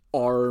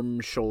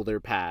arm shoulder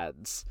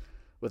pads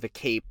with a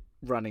cape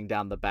running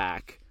down the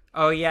back.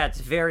 Oh yeah,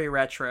 it's very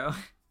retro.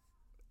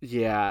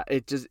 Yeah,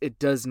 it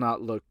does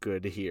not look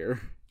good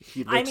here.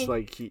 He looks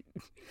like he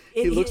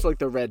it looks like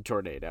the Red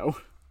Tornado.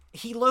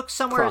 He looks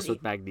somewhere Crossed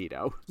with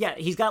Magneto. Yeah,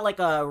 he's got like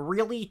a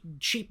really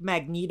cheap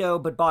Magneto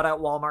but bought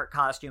out Walmart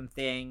costume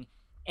thing,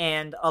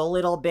 and a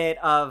little bit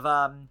of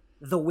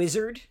the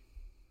Wizard.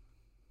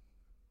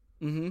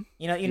 Mm-hmm.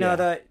 You know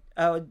the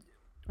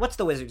what's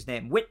the Wizard's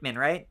name? Whitman,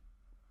 right?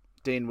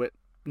 Dane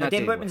Whitman's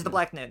Whitman. the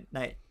Black Knight.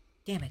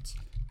 Damn it.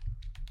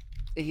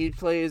 He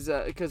plays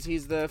because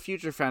he's the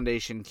Future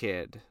Foundation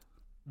kid.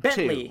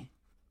 Bentley.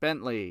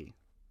 Bentley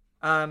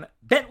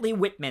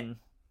Whitman.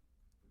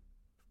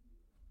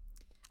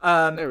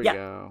 There we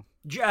go.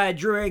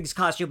 Druig's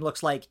costume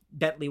looks like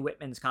Bentley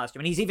Whitman's costume,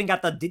 and he's even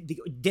got the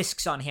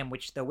discs on him,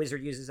 which the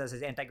Wizard uses as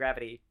his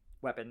anti-gravity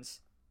weapons.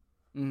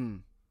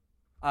 Mm.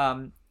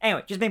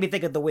 Anyway, just made me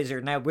think of the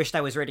Wizard, and I wished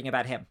I was reading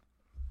about him.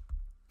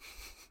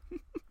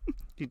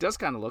 He does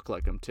kind of look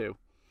like him too.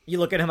 You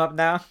looking him up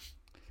now?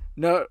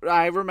 No,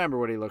 I remember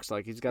what he looks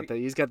like. He's got the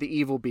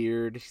evil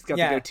beard. He's got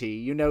the goatee.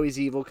 You know he's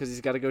evil because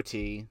he's got a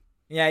goatee.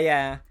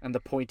 Yeah. And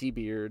the pointy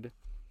beard.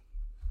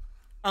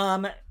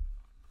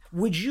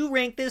 Would you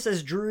rank this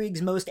as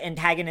Druig's most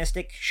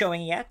antagonistic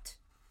showing yet?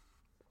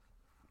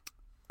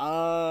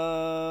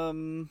 I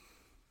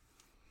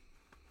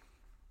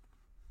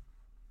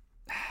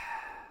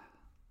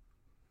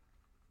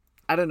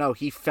don't know.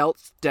 He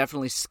felt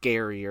definitely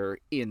scarier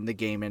in the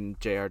Game and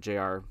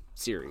JRJR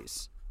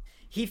series.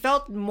 He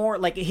felt more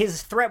like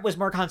his threat was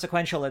more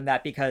consequential in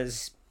that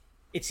because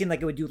it seemed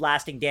like it would do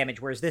lasting damage,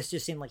 whereas this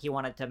just seemed like he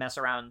wanted to mess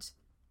around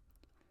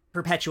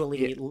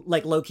perpetually,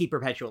 like low-key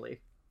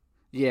perpetually.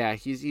 Yeah,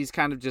 he's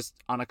kind of just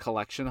on a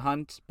collection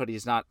hunt, but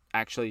he's not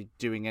actually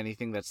doing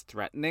anything that's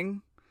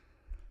threatening.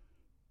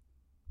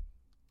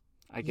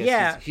 I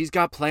guess he's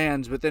got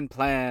plans within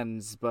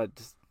plans, but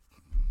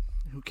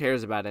who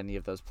cares about any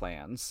of those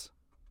plans?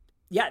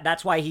 Yeah,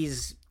 that's why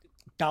he's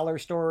Dollar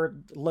Store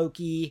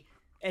Loki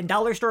and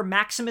Dollar Store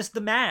Maximus the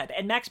Mad.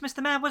 And Maximus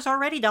the Mad was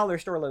already Dollar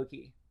Store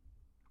Loki.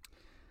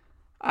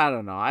 I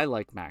don't know. I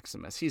like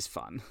Maximus. He's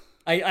fun.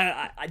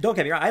 I don't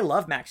get me wrong. I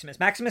love Maximus.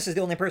 Maximus is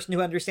the only person who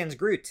understands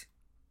Groot.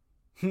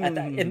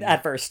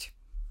 At first.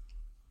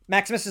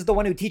 Maximus is the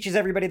one who teaches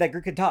everybody that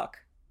Groot can talk.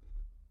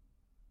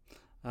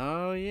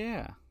 Oh,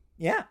 yeah.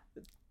 Yeah.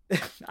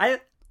 I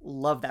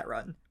love that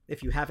run,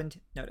 if you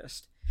haven't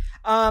noticed.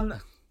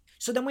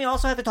 So then we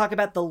also have to talk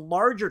about the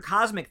larger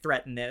cosmic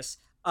threat in this,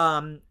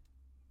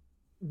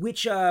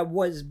 which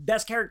was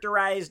best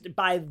characterized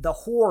by the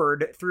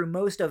Horde through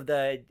most of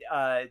the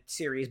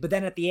series, but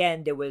then at the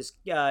end it was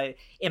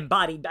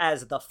embodied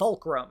as the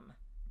Fulcrum.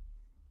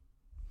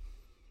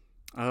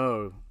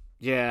 Oh,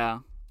 yeah.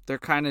 They're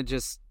kind of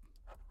just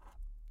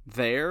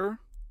there.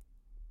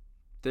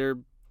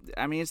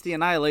 It's the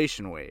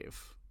Annihilation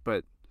Wave,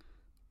 but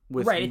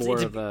with more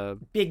of a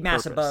big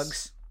mass of purpose.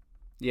 Bugs.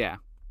 Yeah.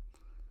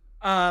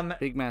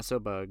 Big mass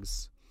of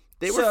bugs.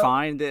 They were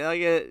fine.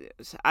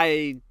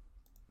 I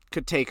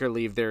could take or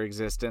leave their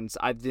existence.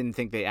 I didn't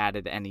think they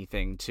added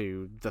anything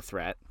to the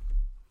threat.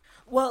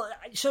 Well,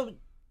 so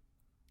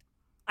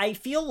I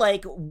feel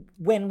like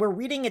when we're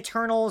reading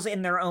Eternals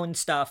in their own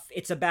stuff,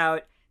 it's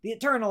about the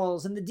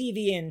Eternals and the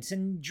Deviants,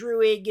 and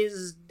Druig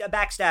is a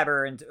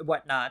backstabber and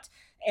whatnot.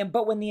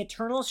 But when the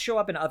Eternals show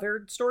up in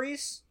other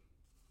stories,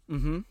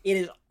 it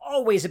is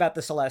always about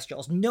the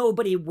Celestials.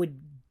 Nobody would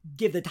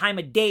give the time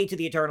of day to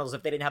the Eternals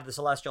if they didn't have the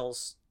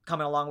Celestials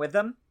coming along with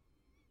them.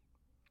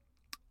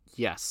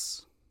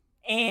 Yes.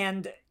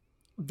 And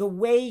the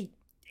way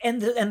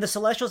and the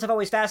Celestials have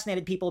always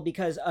fascinated people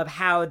because of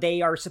how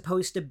they are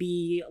supposed to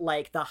be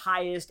like the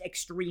highest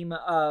extreme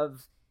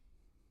of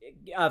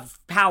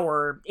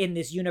power in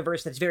this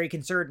universe that's very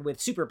concerned with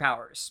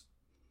superpowers.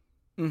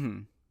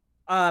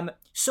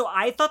 So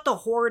I thought the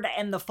Horde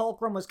and the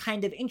Fulcrum was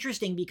kind of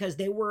interesting because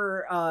they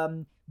were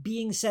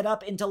being set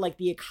up into like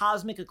the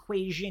cosmic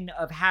equation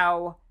of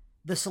how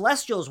the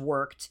Celestials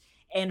worked,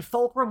 and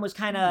Fulcrum was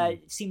kind of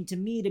seemed to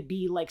me to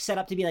be like set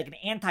up to be like an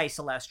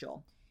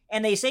anti-Celestial.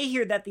 And they say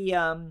here that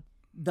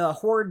the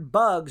Horde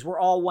bugs were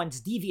all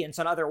once deviants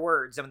on other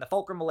words. I mean, the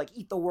Fulcrum will like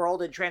eat the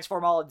world and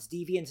transform all its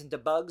deviants into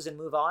bugs and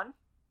move on.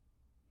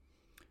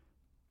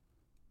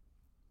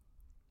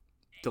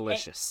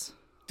 Delicious.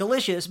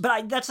 Delicious,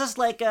 but that's just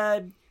like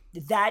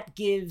that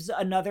gives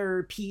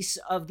another piece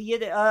of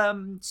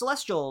the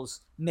Celestials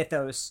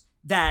mythos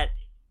that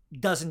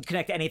doesn't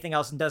connect to anything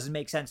else and doesn't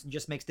make sense and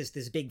just makes this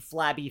big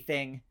flabby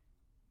thing.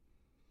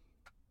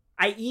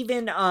 I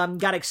even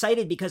got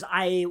excited because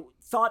I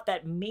thought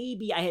that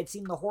maybe I had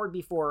seen the Horde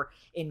before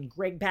in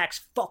Greg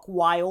Pak's fuck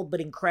wild but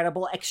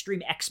incredible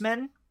Extreme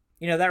X-Men.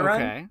 You know that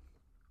run? Okay.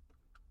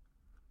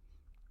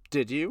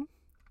 Did you?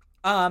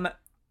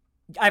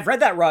 I've read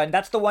that run.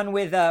 That's the one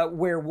with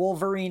where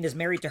Wolverine is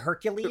married to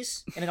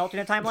Hercules in an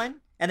alternate timeline,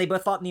 and they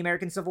both fought in the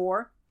American Civil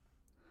War.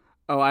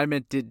 Oh, I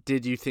meant,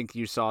 did you think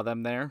you saw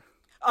them there?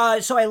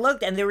 So I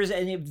looked, and there was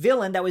a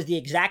villain that was the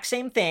exact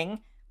same thing,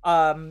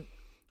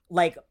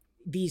 like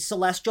these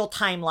celestial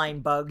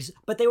timeline bugs,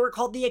 but they were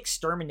called the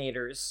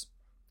Exterminators.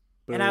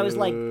 Boo. And I was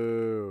like,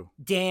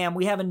 damn,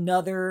 we have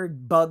another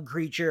bug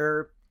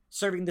creature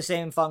serving the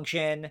same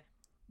function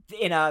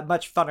in a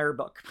much funner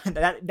book.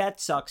 That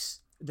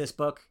sucks, this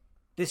book.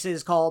 This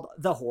is called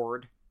The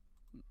Horde.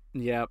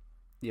 Yep.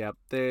 Yeah.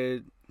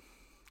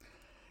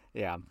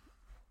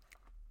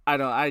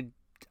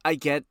 I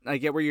get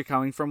where you're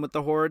coming from with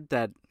the Horde,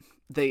 that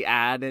they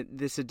add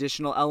this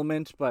additional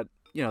element, but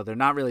they're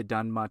not really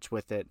done much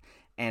with it,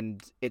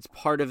 and it's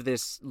part of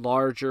this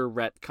larger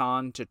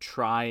retcon to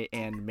try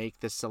and make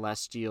the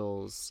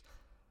Celestials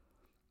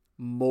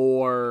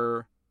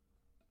more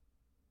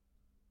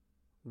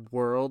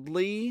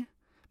worldly,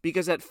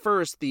 because at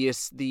first the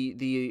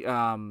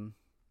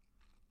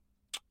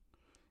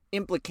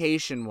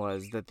implication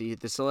was that the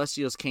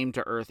Celestials came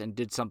to Earth and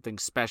did something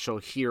special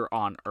here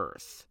on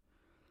Earth,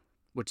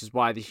 which is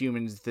why the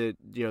humans, the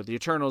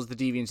Eternals, the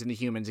Deviants, and the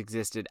humans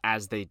existed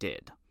as they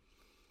did.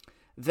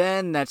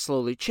 Then that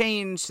slowly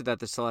changed so that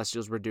the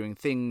Celestials were doing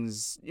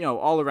things,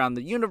 all around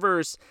the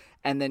universe,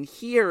 and then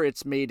here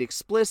it's made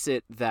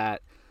explicit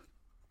that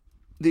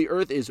the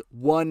Earth is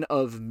one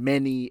of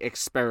many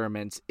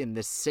experiments in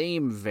the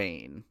same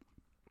vein,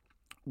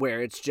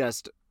 where it's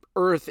just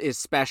Earth is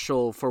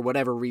special for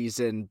whatever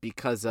reason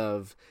because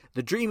of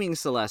the Dreaming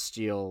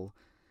Celestial,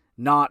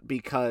 not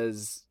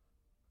because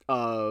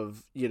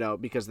of,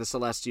 because the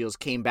Celestials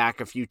came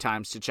back a few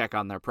times to check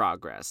on their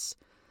progress.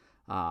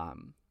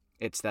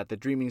 It's that the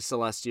Dreaming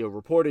Celestial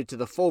reported to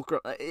the Fulcrum.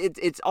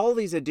 It's all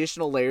these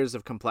additional layers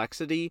of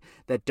complexity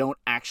that don't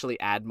actually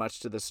add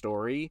much to the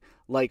story,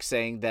 like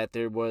saying that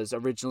there was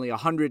originally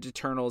 100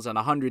 Eternals and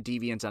 100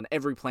 Deviants on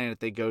every planet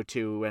they go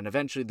to, and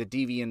eventually the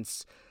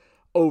Deviants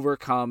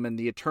overcome and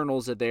the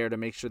Eternals are there to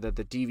make sure that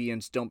the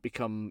Deviants don't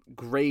become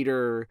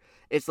greater.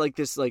 It's like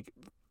this,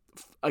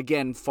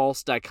 again,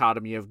 false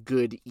dichotomy of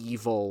good,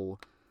 evil.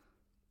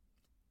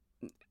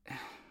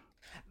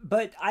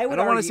 But I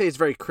don't want to say it's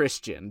very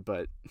Christian,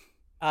 but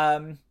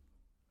I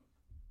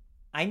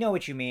know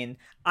what you mean.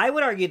 I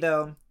would argue,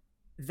 though,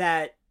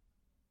 that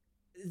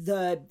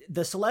the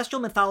celestial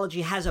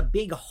mythology has a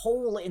big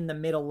hole in the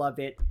middle of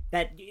it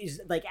that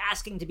is like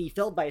asking to be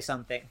filled by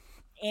something.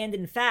 And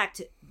in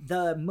fact,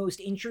 the most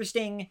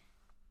interesting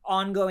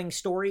ongoing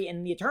story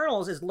in the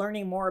Eternals is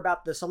learning more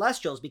about the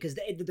Celestials, because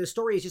the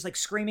story is just like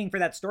screaming for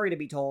that story to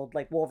be told,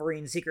 like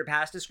Wolverine's secret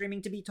past is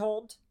screaming to be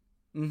told.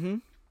 Mm-hmm.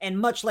 And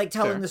much like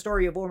telling the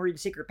story of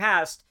Wolverine's secret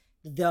past,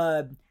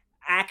 the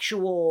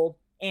actual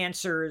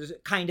answers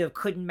kind of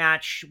couldn't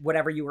match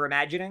whatever you were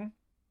imagining.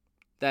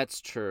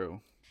 That's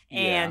true.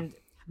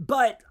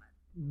 But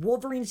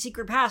Wolverine's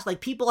secret past,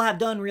 like, people have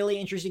done really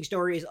interesting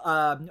stories,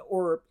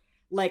 or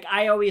like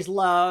I always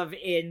love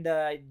in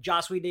the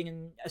Joss Whedon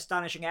and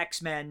Astonishing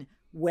X-Men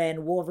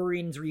when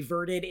Wolverine's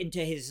reverted into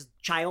his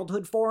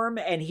childhood form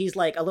and he's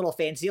like a little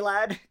fancy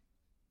lad.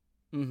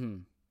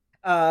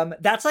 Mm-hmm.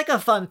 That's like a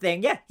fun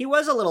thing. Yeah, he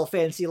was a little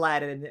fancy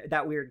lad in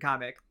that weird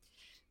comic.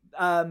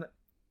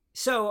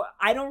 So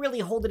I don't really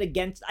hold it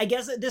against. I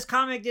guess this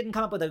comic didn't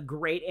come up with a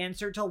great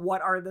answer to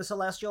what are the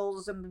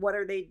Celestials and what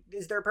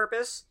is their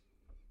purpose.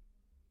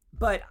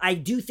 But I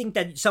do think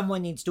that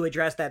someone needs to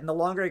address that, and the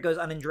longer it goes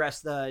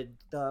unaddressed, the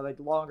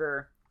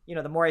longer,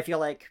 the more I feel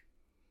like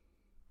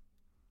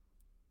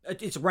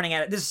it's running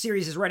out. This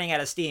series is running out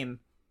of steam.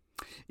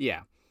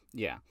 Yeah.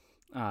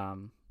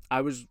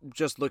 I was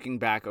just looking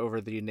back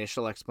over the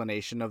initial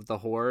explanation of the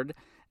Horde,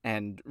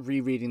 and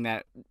rereading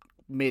that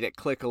made it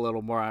click a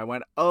little more. I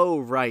went, oh,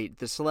 right.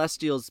 The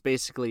Celestials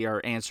basically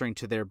are answering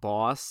to their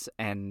boss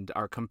and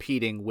are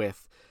competing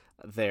with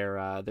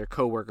their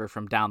coworker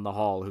from down the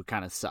hall who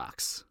kind of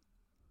sucks.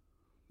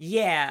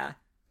 Yeah.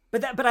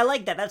 But I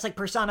like that. That's like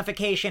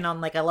personification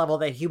on like a level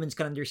that humans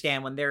can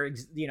understand when they're,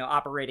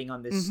 operating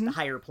on this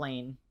higher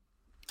plane.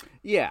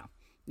 Yeah.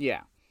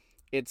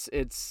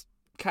 It's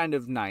kind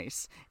of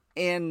nice.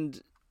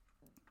 And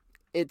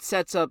it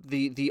sets up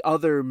the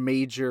other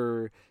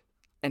major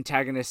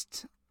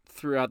antagonist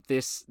throughout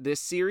this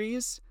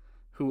series,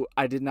 who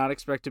I did not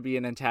expect to be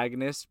an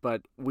antagonist,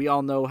 but we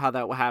all know how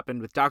that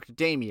happened with Dr.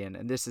 Damien,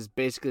 and this is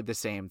basically the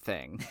same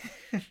thing.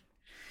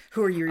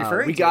 Who are you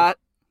referring to?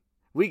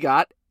 We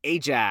got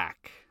Ajak.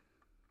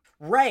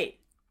 Right.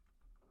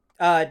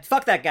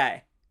 Fuck that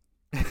guy.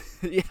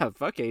 Yeah,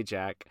 fuck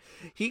Ajak.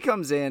 He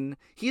comes in.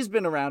 He's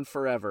been around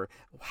forever.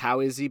 How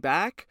is he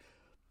back?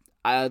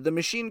 The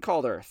machine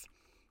called Earth.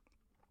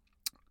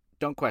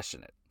 Don't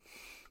question it.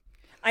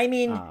 I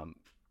mean,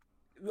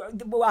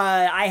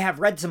 I have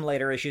read some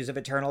later issues of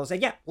Eternals,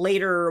 and yeah,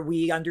 later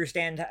we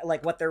understand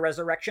like what their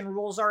resurrection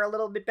rules are a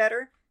little bit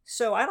better.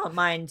 So I don't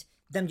mind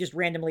them just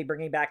randomly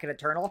bringing back an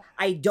Eternal.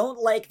 I don't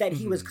like that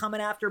he was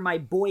coming after my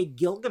boy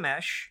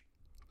Gilgamesh.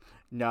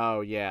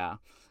 No, yeah.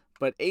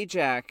 But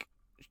Ajax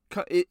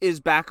is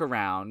back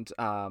around.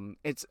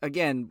 It's,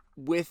 again,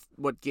 with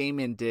what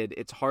Gaiman did,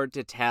 it's hard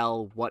to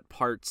tell what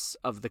parts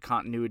of the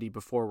continuity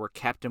before were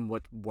kept and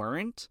what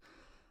weren't.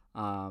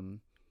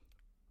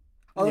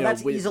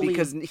 That's easily...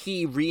 Because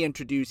he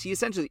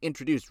essentially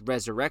introduced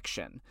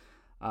resurrection.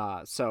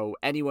 So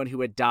anyone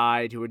who had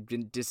died, who had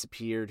been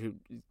disappeared, who,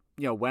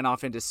 went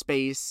off into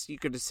space, you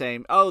could just say,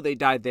 oh, they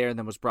died there and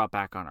then was brought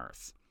back on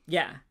Earth.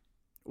 Yeah.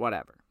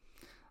 Whatever.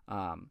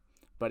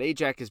 But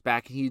Ajax is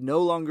back. He no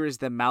longer is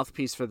the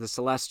mouthpiece for the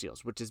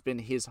Celestials, which has been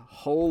his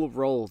whole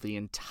role the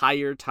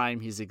entire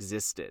time he's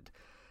existed.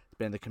 He's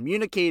been the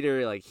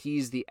communicator, like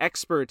he's the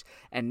expert,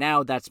 and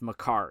now that's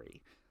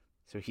Makari.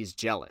 So he's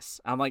jealous.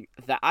 I'm like,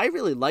 I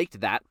really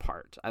liked that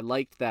part. I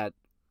liked that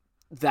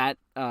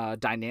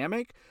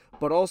dynamic,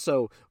 but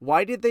also,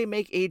 why did they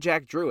make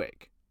Ajax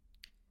Druig?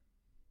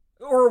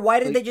 Or why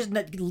did they just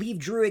leave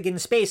Druig in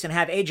space and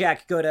have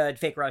Ajax go to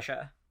fake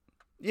Russia?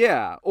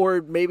 Yeah,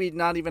 or maybe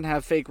not even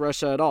have fake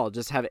Russia at all.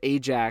 Just have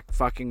Ajax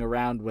fucking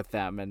around with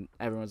them, and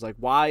everyone's like,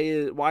 why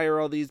are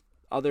all these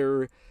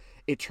other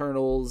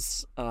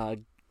Eternals,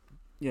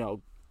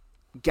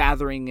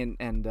 gathering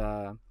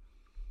and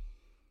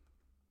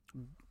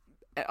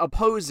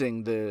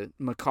opposing the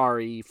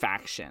Makari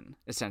faction,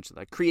 essentially,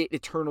 like create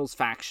Eternals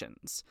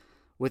factions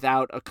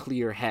without a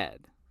clear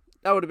head.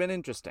 That would have been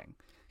interesting,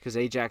 because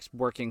Ajax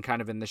working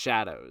kind of in the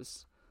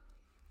shadows.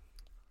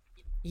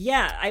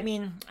 Yeah, I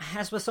mean,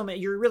 as with so many,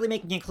 you're really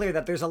making it clear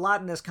that there's a lot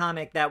in this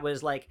comic that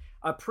was like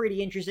a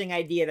pretty interesting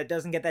idea that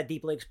doesn't get that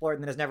deeply explored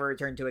and then is never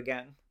returned to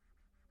again.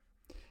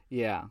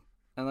 Yeah,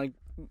 and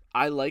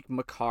I like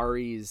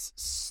Makari's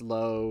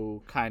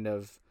slow kind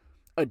of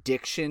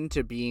addiction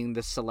to being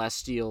the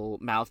celestial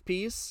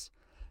mouthpiece,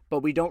 but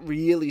we don't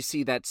really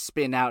see that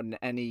spin out in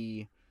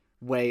any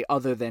way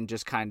other than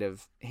just kind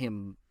of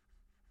him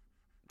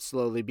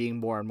slowly being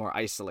more and more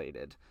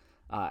isolated,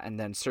 and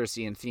then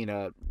Cersei and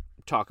Athena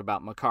talk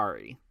about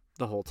Makari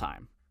the whole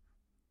time.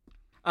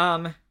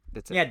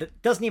 That's it. Yeah,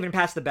 doesn't even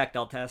pass the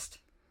Bechdel test.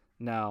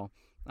 No.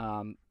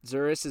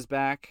 Zurus is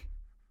back.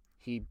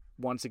 He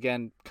once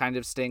again kind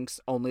of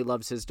stinks, only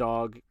loves his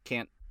dog,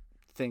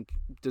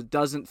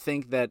 doesn't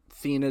think that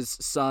Athena's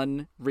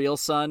son, real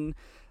son,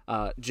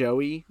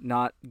 Joey,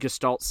 not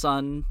Gestalt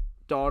son,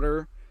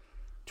 daughter,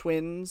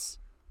 twins,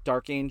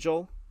 Dark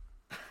Angel,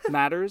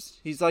 matters.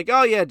 He's like,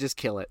 oh yeah, just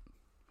kill it.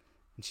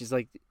 And she's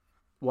like,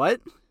 what?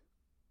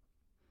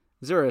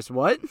 Zurus,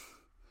 what?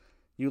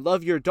 You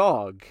love your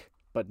dog,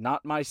 but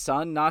not my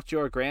son, not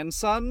your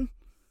grandson?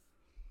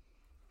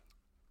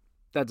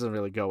 That doesn't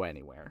really go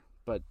anywhere,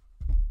 but...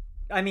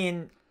 I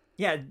mean,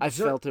 yeah... I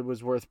felt it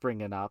was worth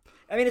bringing up.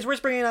 I mean, it's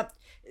worth bringing up.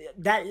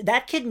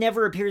 That kid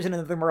never appears in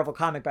another Marvel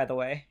comic, by the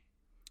way.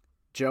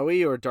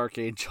 Joey or Dark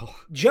Angel?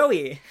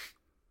 Joey!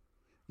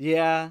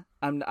 Yeah,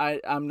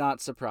 I'm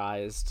not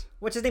surprised.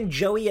 What's his name?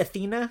 Joey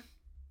Athena?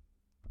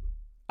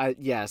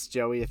 Yes,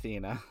 Joey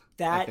Athena.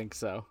 I think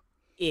so.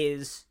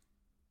 Is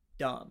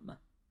dumb.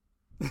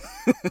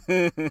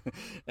 Can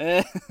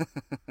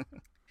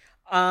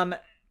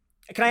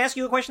I ask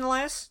you a question,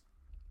 Elias?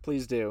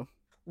 Please do.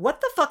 What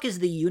the fuck is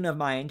the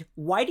Unimind?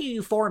 Why do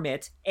you form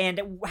it?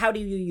 And how do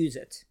you use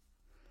it?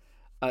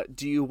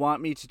 Do you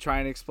want me to try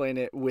and explain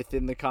it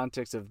within the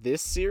context of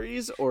this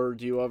series, or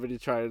do you want me to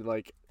try and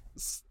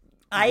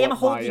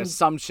my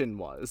assumption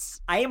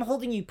was? I am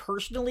holding you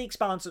personally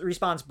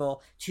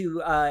responsible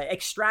to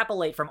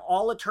extrapolate from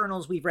all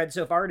Eternals we've read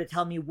so far to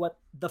tell me what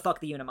the fuck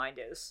the Unimind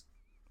is.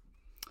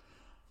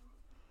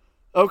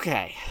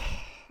 Okay.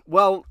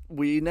 Well,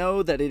 we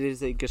know that it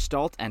is a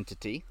Gestalt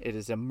entity. It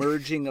is a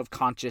merging of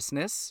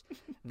consciousness.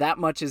 That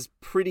much is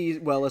pretty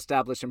well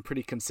established and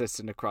pretty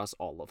consistent across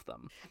all of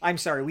them. I'm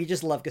sorry, we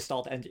just love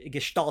Gestalt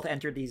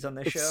entities on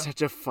this show. It's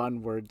such a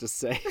fun word to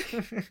say.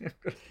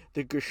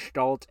 The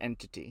Gestalt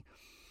entity.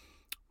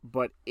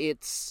 But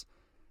it's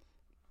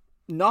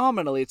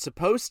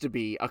supposed to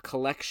be a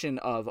collection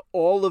of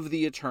all of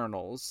the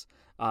Eternals,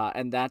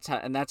 and that's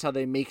how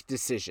they make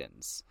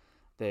decisions.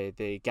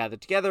 They gather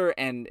together,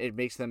 and it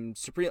makes them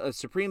a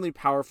supremely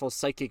powerful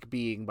psychic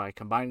being by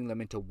combining them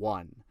into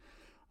one.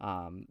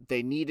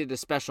 They needed a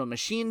special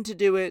machine to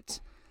do it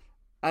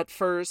at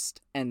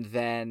first, and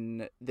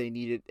then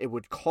it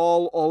would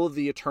call all of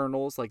the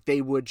Eternals, like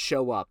they would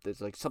show up.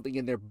 There's like something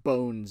in their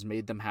bones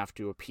made them have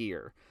to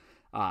appear.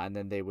 And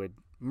then they would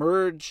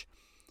merge,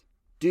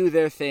 do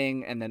their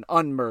thing, and then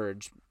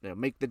unmerge,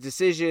 make the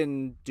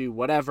decision, do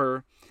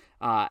whatever,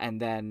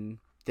 and then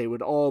they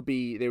would all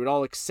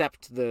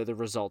accept the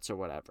results or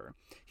whatever.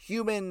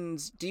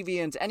 Humans,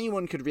 deviants,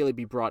 anyone could really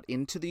be brought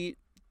into the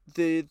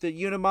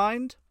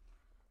Unimind.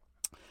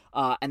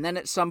 And then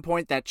at some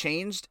point that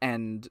changed,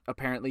 and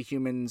apparently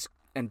humans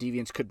and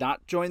deviants could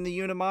not join the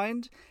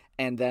Unimind.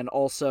 And then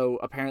also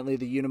apparently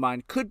the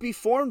Unimind could be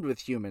formed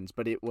with humans,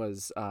 but it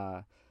was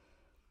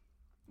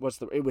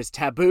it was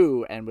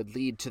taboo and would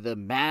lead to the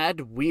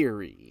Mad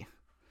Weary.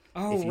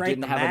 Oh, if you right,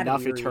 didn't the have Mad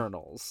enough Weary.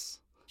 Eternals.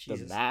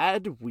 Jesus. The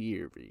Mad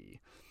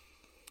Weary.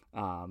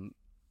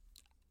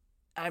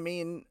 I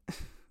mean,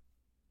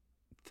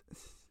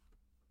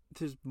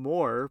 there's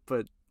more,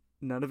 but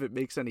none of it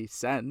makes any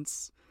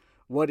sense.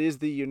 What is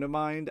the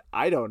Unimind?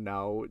 I don't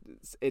know.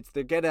 It's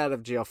the get out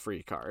of jail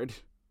free card.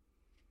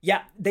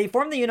 Yeah, they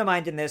formed the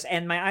Unimind in this,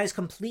 and my eyes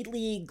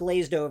completely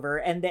glazed over.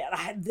 And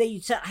they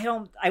said,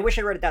 I wish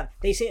I wrote it down.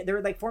 They say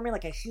they're like forming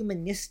like a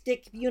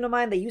humanistic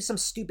Unimind. They use some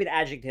stupid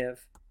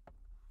adjective.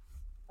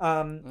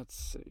 Let's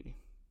see.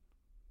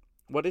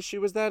 What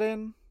issue was that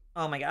in?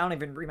 Oh my god, I don't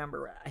even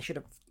remember. I should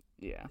have.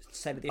 Yeah.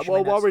 Cited the issue.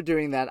 Well, while we're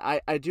doing that,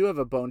 I do have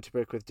a bone to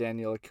pick with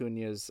Daniel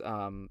Acuna's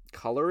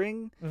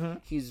coloring. Mm-hmm.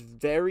 He's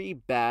very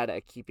bad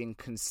at keeping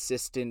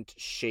consistent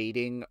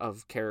shading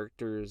of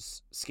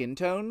characters' skin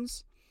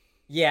tones.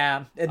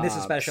 Yeah, and this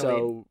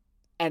especially.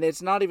 And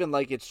it's not even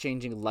like it's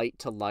changing light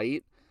to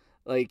light.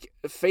 Like,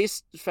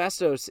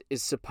 Phastos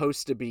is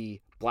supposed to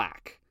be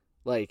black.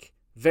 Like,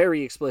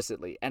 very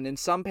explicitly. And in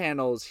some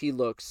panels, he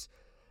looks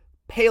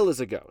pale as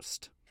a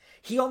ghost.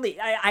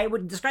 I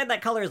would describe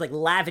that color as like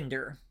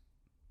lavender.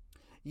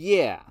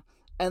 Yeah.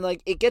 And,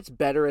 like, it gets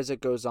better as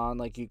it goes on.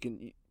 Like, you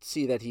can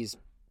see that he's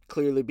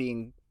clearly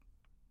being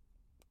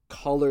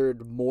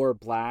colored more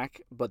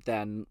black, but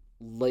then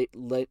lit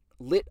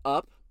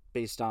up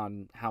based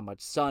on how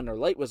much sun or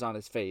light was on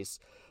his face.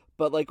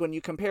 But, like, when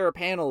you compare a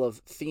panel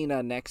of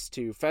Thena next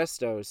to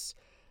Phastos,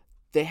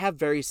 they have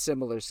very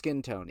similar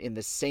skin tone in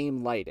the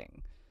same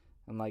lighting.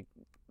 I'm like,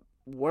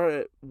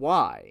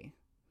 why?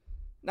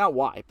 Not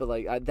why, but,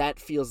 like, that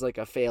feels like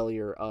a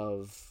failure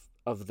of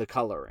the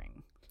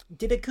coloring.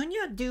 Did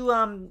Acuna do,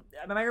 am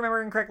I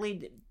remembering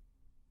correctly?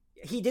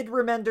 He did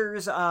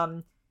Remender's,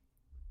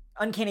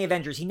 Uncanny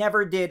Avengers. He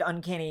never did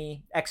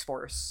Uncanny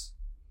X-Force.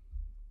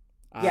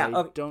 Yeah,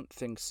 I don't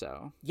think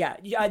so. Yeah,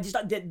 just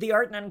the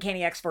art in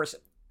Uncanny X-Force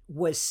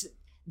was...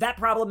 That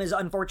problem is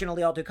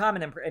unfortunately all too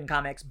common in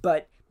comics,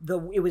 but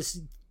it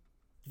was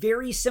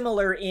very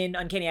similar in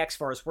Uncanny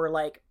X-Force, where,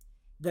 like,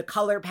 the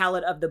color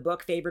palette of the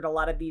book favored a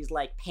lot of these,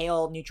 like,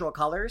 pale neutral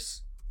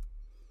colors.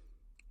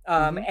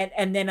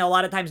 And then a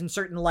lot of times in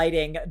certain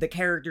lighting, the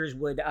characters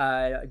would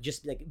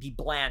just, like, be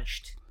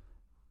blanched.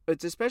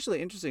 It's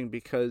especially interesting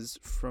because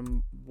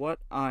from what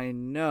I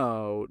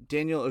know,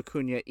 Daniel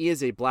Acuna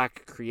is a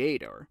black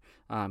creator.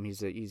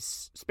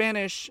 He's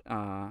Spanish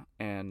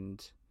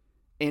and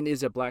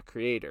is a black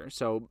creator.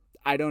 So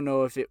I don't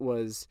know if it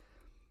was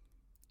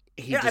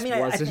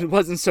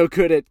wasn't so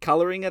good at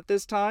coloring at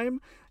this time.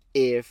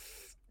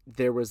 If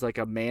there was like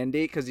a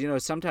mandate,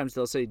 because sometimes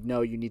they'll say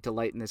no, you need to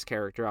lighten this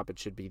character up. It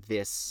should be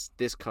this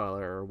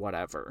color or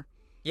whatever.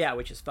 Yeah,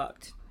 which is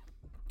fucked.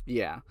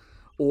 Yeah,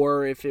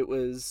 or if it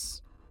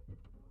was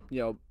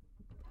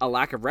a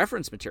lack of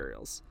reference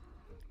materials.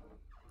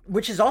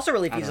 Which is also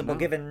really feasible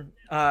given,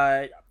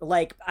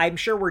 like, I'm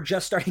sure we're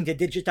just starting to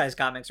digitize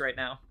comics right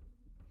now.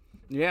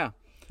 Yeah.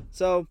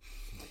 So,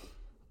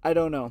 I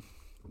don't know.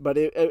 But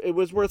it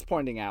was worth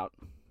pointing out.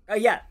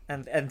 Yeah,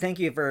 and thank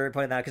you for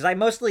pointing that out, because I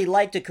mostly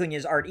liked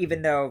Acuna's art,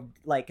 even though,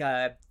 like,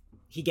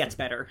 he gets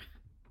better.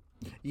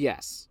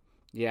 Yes.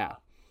 Yeah.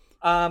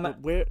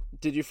 Where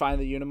did you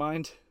find the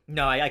Unimind?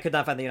 No, I could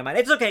not find the Unimind.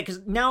 It's okay, because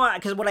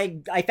what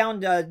I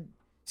found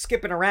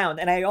skipping around,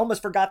 and I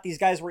almost forgot these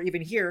guys were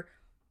even here.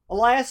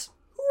 Elias,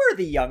 who are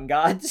the Young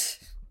Gods?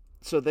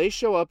 So they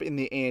show up in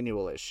the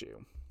annual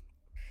issue.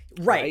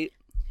 Right?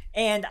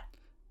 And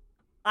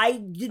I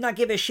did not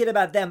give a shit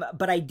about them,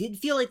 but I did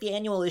feel like the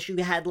annual issue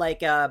had,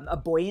 like,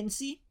 a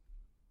buoyancy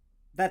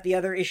that the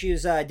other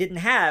issues didn't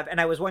have,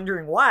 and I was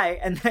wondering why,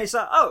 and then I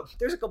saw, oh,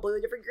 there's a completely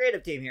different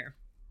creative team here.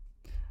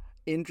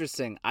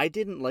 Interesting. I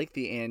didn't like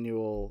the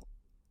annual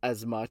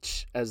as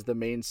much as the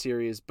main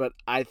series, but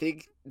I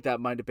think that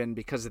might have been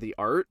because of the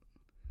art.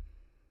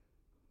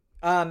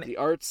 The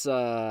art's,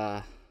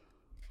 yeah,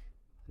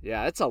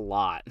 it's a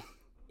lot.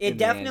 It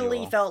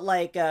definitely felt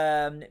like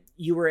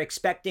you were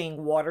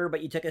expecting water,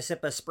 but you took a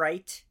sip of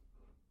Sprite.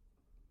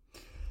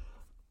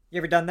 You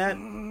ever done that?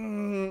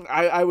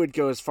 I would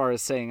go as far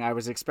as saying I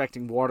was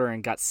expecting water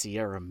and got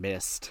Sierra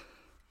Mist.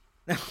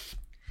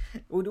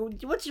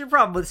 What's your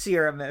problem with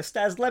Sierra Mist?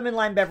 As lemon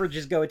lime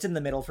beverages go, it's in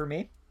the middle for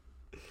me.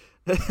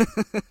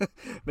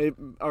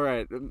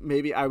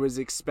 Maybe I was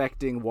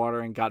expecting water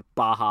and got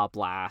Baja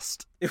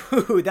Blast.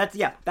 Ooh,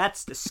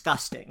 that's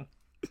disgusting.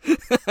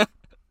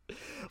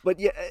 But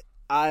yeah,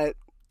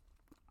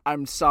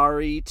 I'm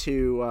sorry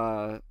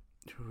to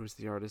who's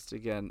the artist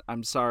again?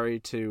 I'm sorry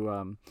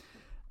to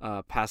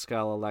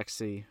Pascal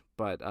Alexi,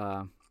 but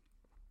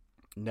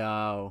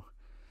no,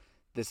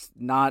 this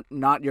not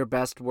your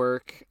best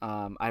work.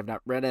 I've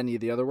not read any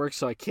of the other work,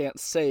 so I can't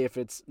say if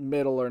it's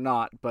middle or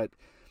not, but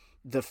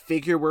the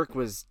figure work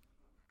was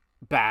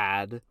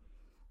bad.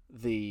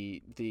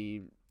 The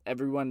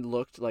everyone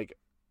looked like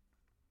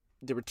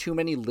there were too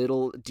many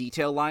little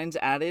detail lines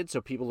added,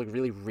 so people look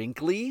really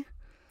wrinkly.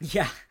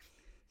 Yeah.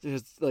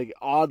 It's like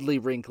oddly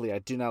wrinkly. I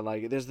do not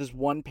like it. There's this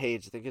one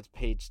page, I think it's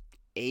page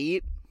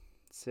 8,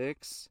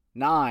 6,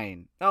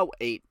 9. Oh,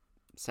 8.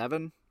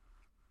 7.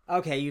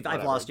 Okay, I've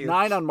Whatever. lost you.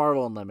 9 on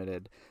Marvel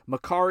Unlimited.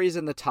 Makari's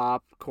in the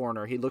top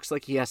corner. He looks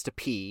like he has to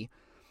pee.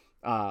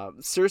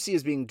 Cersei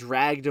is being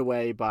dragged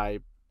away by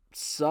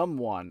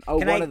someone. Oh,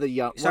 one of the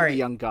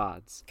young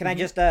gods. Can I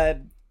just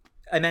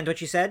amend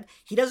what you said?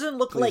 He doesn't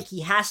look like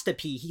he has to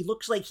pee. He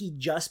looks like he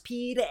just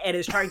peed and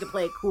is trying to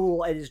play it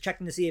cool and is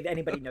checking to see if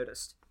anybody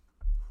noticed.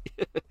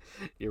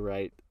 You're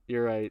right.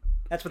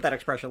 That's what that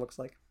expression looks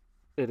like.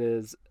 It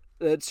is.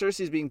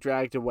 Cersei's being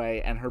dragged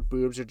away, and her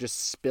boobs are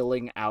just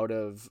spilling out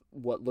of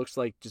what looks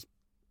like just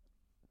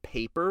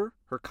paper.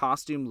 Her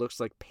costume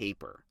looks like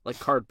paper, like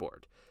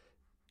cardboard.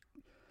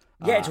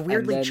 Yeah, it's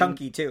weirdly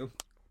chunky too.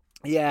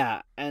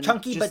 Yeah, and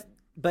chunky,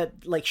 but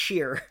like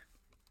sheer.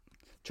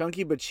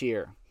 Chunky but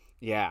sheer.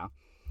 Yeah,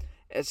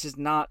 it's just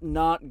not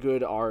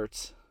good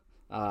art.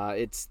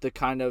 It's the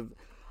kind of,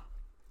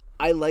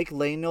 I like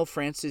Lionel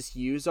Francis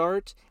Yu's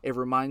art. It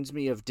reminds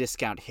me of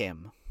Discount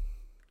Him.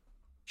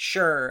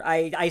 Sure,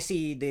 I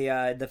see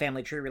the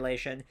family tree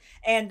relation,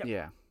 and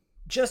yeah.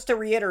 Just to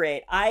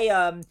reiterate,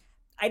 I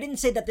didn't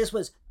say that this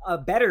was a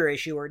better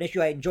issue or an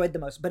issue I enjoyed the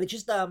most, but it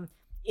just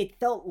it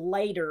felt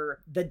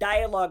lighter. The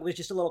dialogue was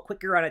just a little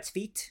quicker on its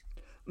feet.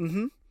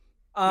 Mm-hmm.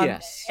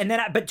 Yes. And then,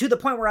 but to the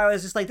point where I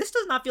was just like, this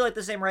does not feel like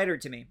the same writer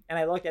to me. And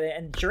I looked at it,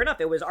 and sure enough,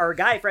 it was our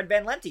guy Fred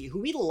Van Lente, who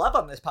we love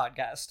on this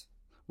podcast.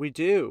 We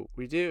do.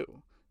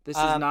 This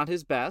is not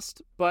his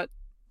best, but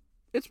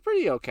it's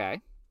pretty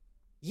okay.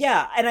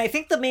 Yeah, and I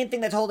think the main thing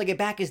that's holding it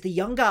back is the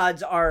young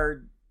gods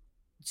are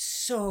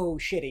so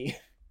shitty.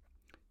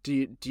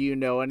 Do you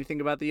know anything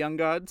about the young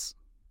gods?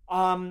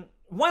 Why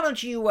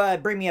don't you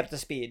bring me up to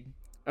speed?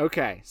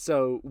 Okay,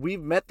 so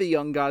we've met the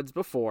young gods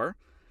before,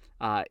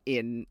 at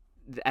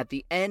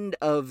the end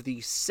of the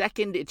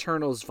second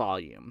Eternals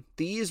volume.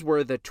 These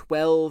were the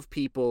 12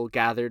 people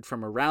gathered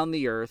from around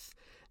the earth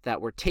that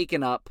were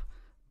taken up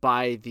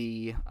by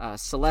the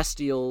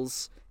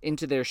Celestials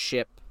into their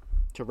ship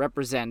to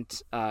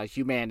represent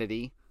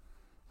humanity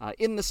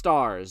in the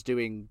stars,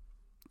 doing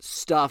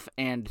stuff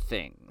and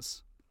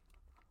things.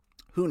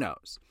 Who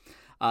knows?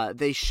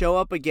 They show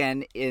up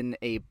again in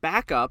a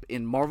backup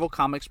in Marvel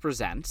Comics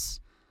Presents,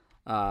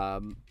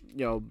 doing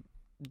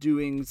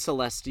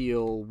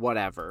Celestial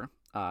whatever,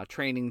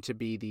 training to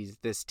be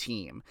this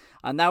team.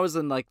 And that was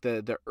in like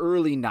the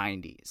early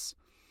 90s.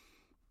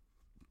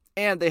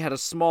 And they had a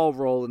small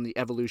role in the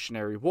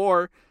Evolutionary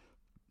War,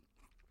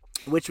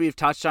 which we've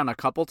touched on a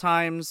couple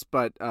times,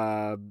 but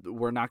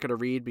we're not going to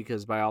read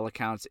because by all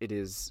accounts it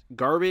is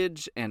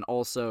garbage, and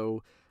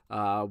also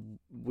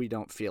we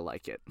don't feel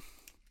like it.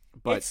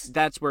 But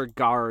that's where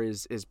Gar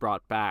is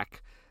brought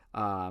back.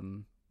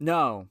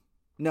 No,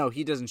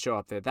 he doesn't show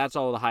up there. That's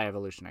all the High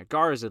Evolutionary.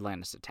 Gar is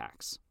Atlantis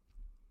Attacks.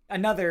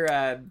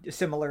 Another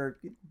similar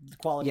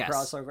quality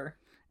crossover.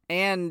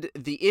 And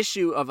the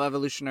issue of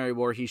Evolutionary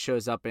War he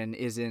shows up in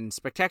is in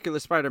Spectacular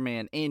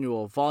Spider-Man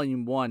Annual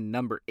Volume 1,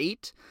 Number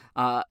 8.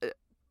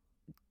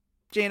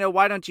 Jaina,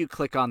 why don't you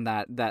click on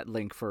that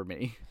link for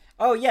me?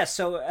 Oh, yes.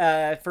 So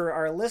for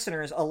our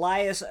listeners,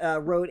 Elias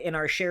wrote in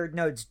our shared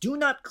notes, do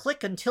not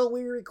click until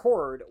we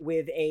record,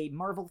 with a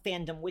Marvel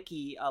Fandom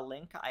Wiki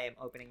link I am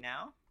opening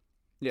now.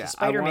 Yeah,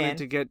 Spider-Man.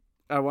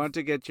 I wanted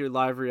to get your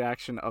live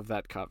reaction of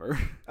that cover.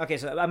 Okay,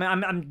 so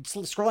I'm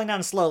scrolling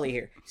down slowly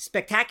here.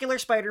 Spectacular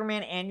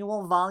Spider-Man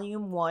Annual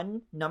Volume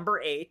 1,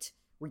 Number 8,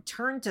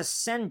 Return to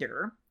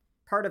Sender,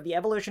 part of the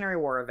Evolutionary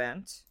War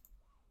event.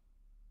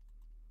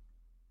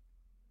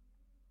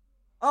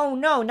 Oh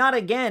no, not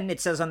again, it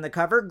says on the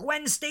cover.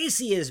 Gwen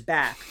Stacy is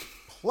back.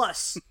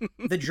 Plus,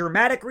 the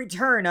dramatic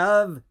return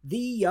of the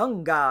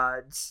Young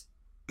Gods.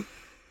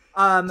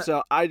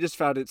 So I just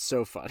found it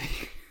so funny.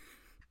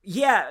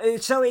 Yeah,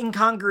 it's so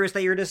incongruous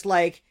that you're just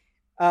like,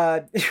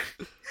 well,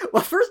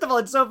 first of all,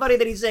 it's so funny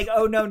that he's saying,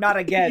 oh no, not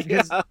again,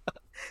 because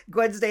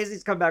Gwen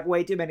Stacy's come back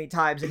way too many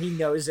times, and he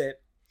knows it.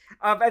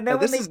 And then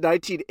this is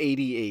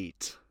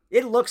 1988.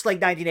 It looks like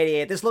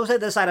 1988. This looks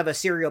like the side of a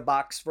cereal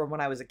box from when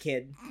I was a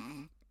kid.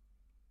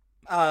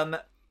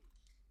 And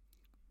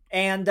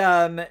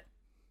then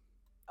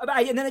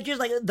it's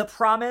just like the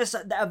promise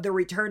of the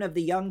return of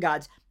the Young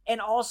Gods. And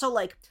also,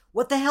 like,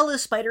 what the hell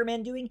is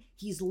Spider-Man doing?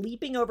 He's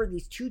leaping over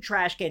these 2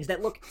 trash cans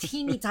that look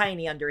teeny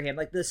tiny under him.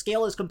 Like, the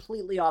scale is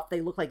completely off. They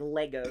look like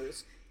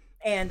Legos.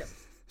 And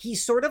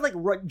he's sort of, like,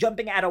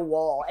 jumping at a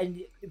wall.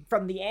 And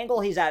from the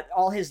angle he's at,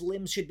 all his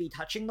limbs should be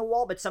touching the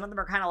wall, but some of them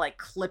are kind of, like,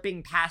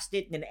 clipping past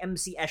it in an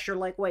MC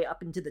Escher-like way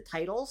up into the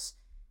titles.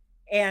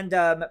 And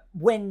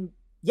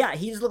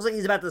he just looks like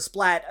he's about to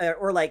splat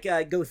or,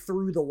 go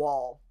through the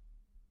wall.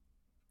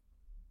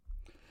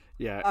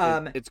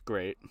 Yeah, it's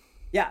great.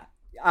 Yeah.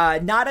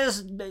 Not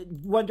as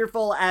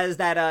wonderful as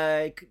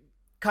that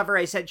cover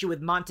I sent you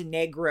with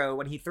Montenegro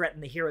when he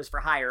threatened the Heroes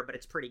for Hire, but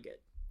it's pretty good.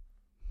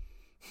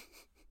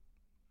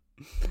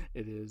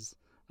 It is.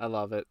 I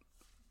love it.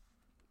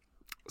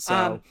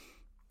 So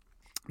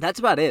that's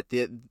about it.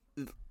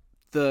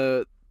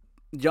 The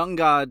Young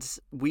Gods,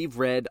 we've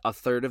read a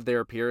third of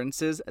their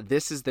appearances.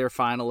 This is their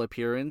final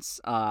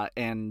appearance,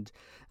 and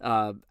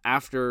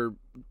after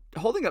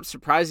holding up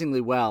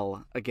surprisingly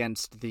well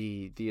against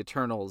the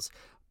Eternals,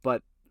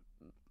 but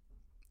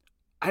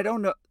I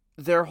don't know.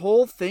 Their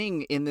whole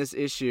thing in this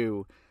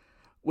issue,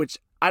 which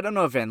I don't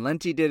know if Van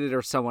Lente did it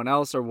or someone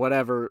else or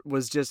whatever,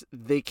 was just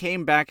they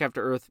came back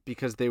after Earth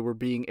because they were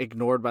being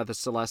ignored by the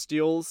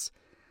Celestials,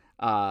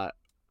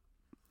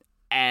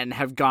 and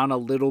have gone a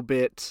little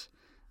bit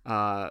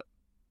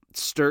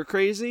stir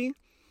crazy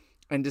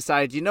and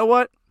decide, you know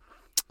what?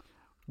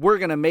 We're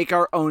going to make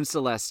our own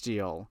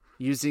Celestial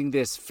using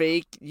this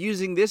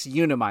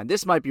Unimind.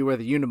 This might be where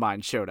the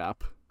Unimind showed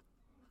up.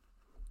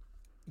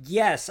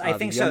 Yes, I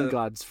think the so. Young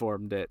Gods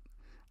formed it.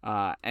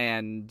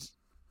 And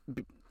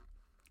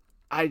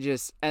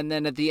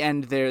then at the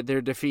end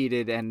they're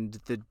defeated, and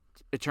the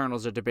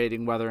Eternals are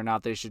debating whether or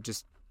not they should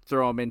just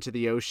throw them into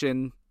the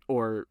ocean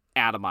or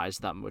atomize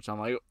them, which I'm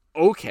like,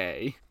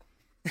 okay.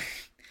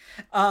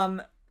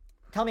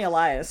 Tell me,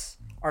 Elias,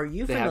 are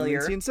you They familiar?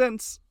 haven't been seen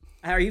since.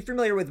 Are you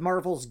familiar with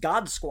Marvel's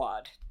God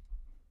Squad?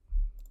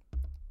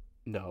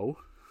 No.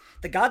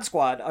 The God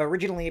Squad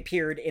originally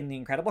appeared in The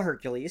Incredible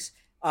Hercules,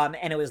 and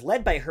it was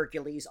led by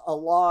Hercules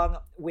along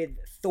with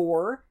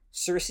Thor,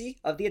 Circe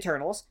of the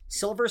Eternals,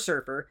 Silver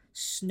Surfer,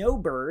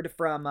 Snowbird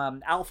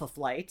from Alpha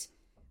Flight,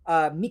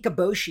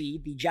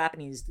 Mikaboshi, the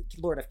Japanese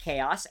Lord of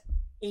Chaos,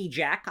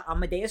 Ajak,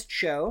 Amadeus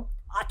Cho,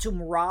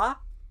 Atum Ra,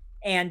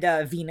 and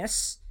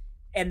Venus.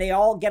 And they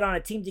all get on a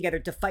team together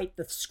to fight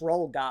the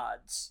Skrull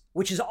Gods,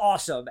 which is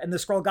awesome. And the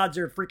Skrull Gods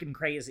are freaking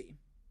crazy.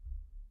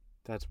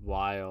 That's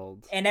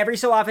wild. And every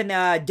so often,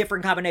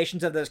 different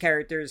combinations of those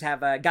characters have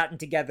gotten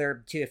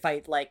together to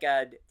fight, like,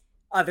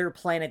 other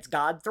planets'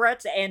 god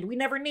threats. And we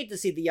never need to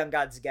see the Young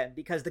Gods again,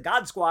 because the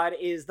God Squad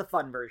is the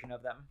fun version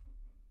of them.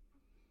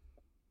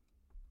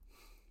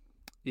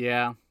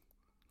 Yeah.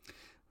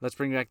 Let's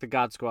bring back the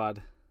God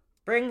Squad.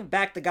 Bring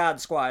back the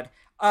God Squad.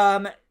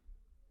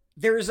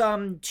 There's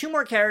two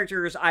more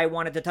characters I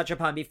wanted to touch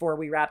upon before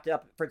we wrapped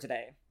up for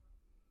today.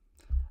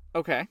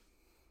 Okay.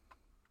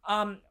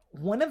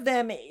 One of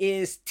them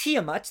is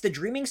Tiamat, the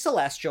Dreaming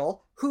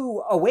Celestial,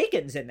 who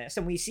awakens in this,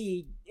 and we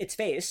see its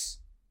face.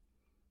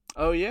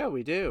 Oh yeah,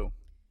 we do.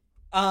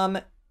 How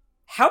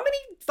many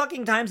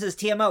fucking times has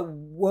Tiamat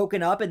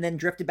woken up and then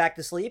drifted back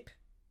to sleep?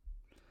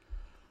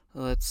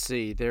 Let's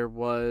see. There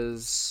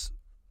was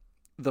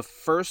the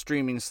first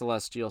Dreaming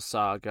Celestial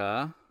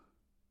saga.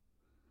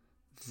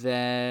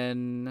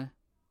 Then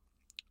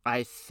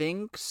I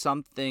think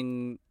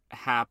something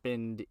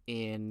happened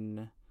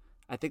in...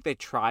 I think they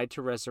tried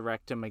to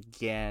resurrect him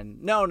again.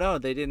 No,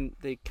 they didn't.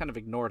 They kind of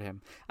ignored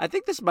him. I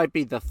think this might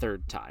be the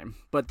third time,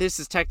 but this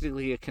is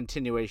technically a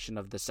continuation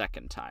of the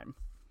second time.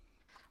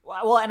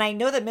 Well, and I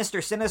know that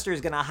Mr. Sinister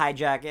is going to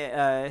hijack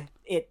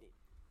it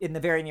in the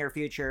very near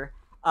future.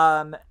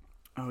 Oh,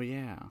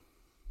 yeah.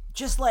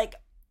 Just like...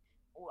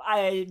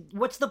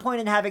 what's the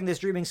point in having this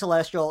Dreaming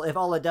Celestial if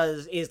all it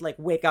does is, like,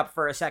 wake up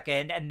for a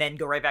second and then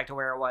go right back to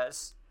where it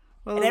was?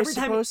 Well, and it was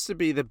supposed to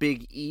be the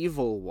big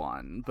evil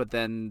one, but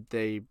then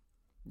they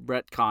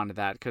retconned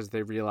that because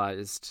they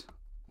realized,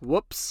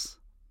 whoops,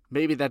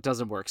 maybe that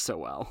doesn't work so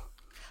well.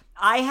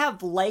 I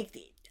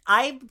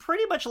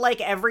pretty much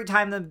like every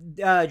time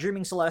the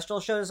Dreaming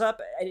Celestial shows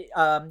up.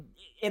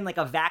 In, like,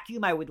 a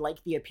vacuum, I would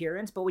like the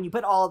appearance, but when you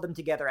put all of them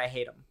together, I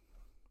hate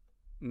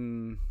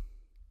them.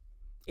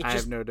 I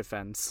have no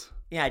defense.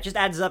 Yeah, it just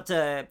adds up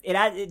to...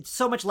 It's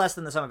so much less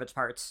than the sum of its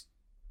parts.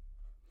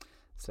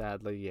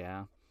 Sadly,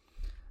 yeah.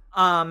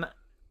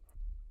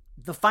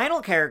 The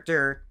final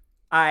character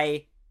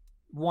I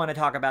want to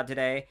talk about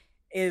today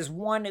is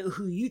one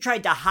who you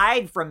tried to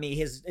hide from me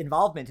his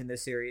involvement in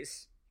this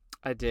series.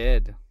 I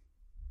did.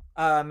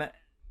 Do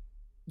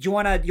you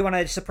want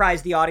to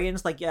surprise the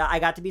audience like I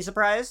got to be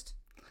surprised?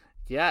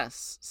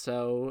 Yes.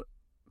 So,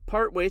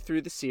 partway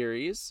through the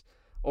series,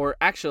 or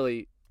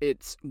actually...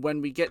 it's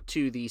when we get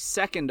to the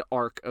second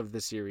arc of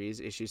the series,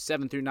 issues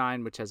 7 through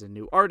 9, which has a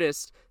new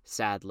artist,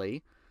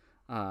 sadly.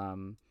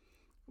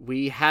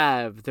 We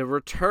have the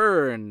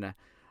return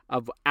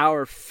of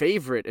our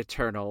favorite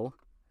Eternal,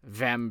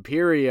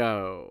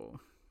 Vampirio.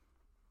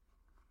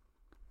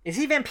 Is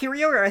he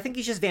Vampirio, or I think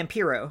he's just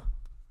Vampiro?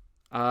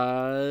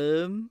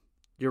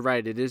 You're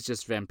right, it is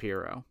just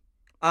Vampiro.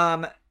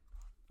 I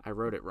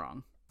wrote it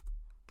wrong.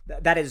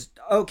 That is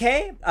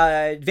okay.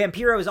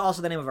 Vampiro is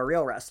also the name of a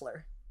real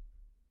wrestler.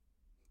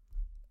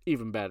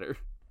 Even better.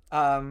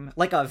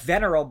 Like a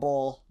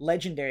venerable,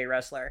 legendary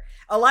wrestler.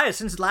 Elias,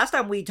 since the last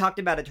time we talked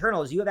about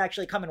Eternals, you have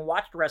actually come and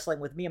watched wrestling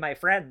with me and my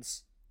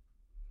friends.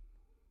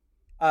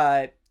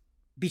 Since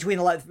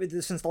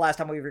the last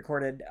time we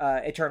recorded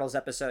Eternals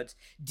episodes.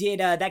 Did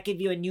that give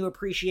you a new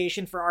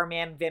appreciation for our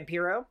man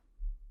Vampiro?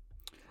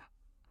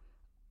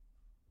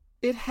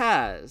 It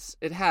has,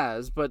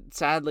 but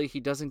sadly he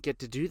doesn't get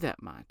to do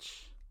that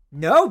much.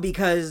 No,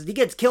 because he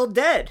gets killed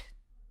dead.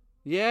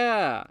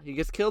 Yeah, he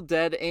gets killed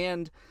dead,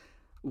 and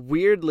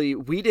weirdly,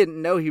 we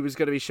didn't know he was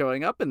going to be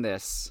showing up in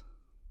this.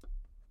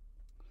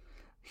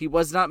 He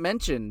was not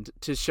mentioned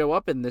to show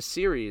up in this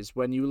series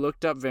when you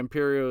looked up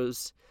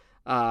Vampirio's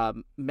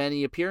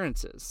many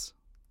appearances.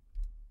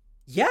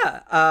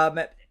 Yeah,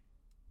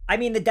 I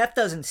mean, the death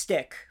doesn't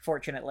stick,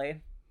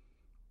 fortunately.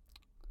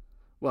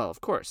 Well,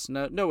 of course,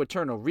 no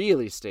Eternal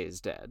really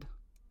stays dead.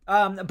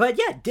 But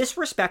yeah,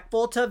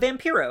 disrespectful to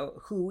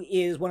Vampiro, who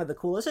is one of the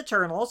coolest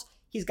Eternals.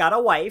 He's got a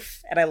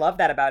wife, and I love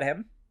that about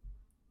him.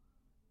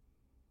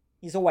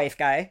 He's a wife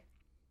guy.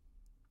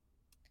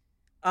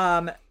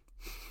 And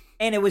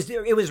it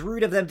was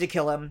rude of them to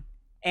kill him,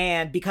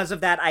 and because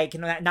of that, I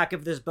cannot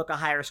give this book a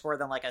higher score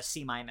than like a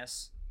C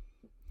minus.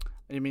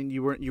 You mean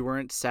you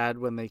weren't sad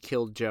when they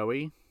killed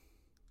Joey?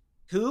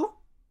 Who?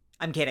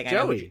 I'm kidding.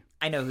 Joey.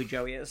 I know who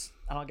Joey is.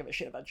 I don't give a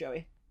shit about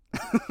Joey.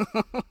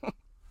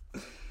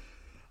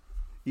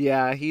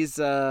 Yeah, he's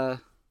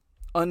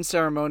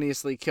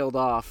unceremoniously killed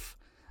off,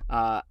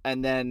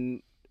 and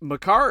then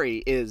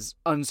Makari is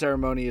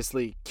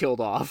unceremoniously killed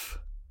off.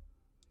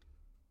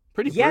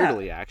 Pretty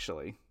brutally,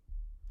 actually.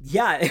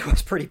 Yeah, it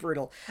was pretty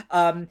brutal.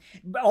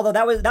 Although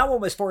that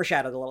one was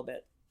foreshadowed a little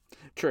bit.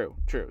 True.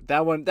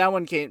 That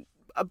one came.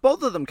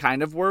 Both of them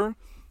kind of were.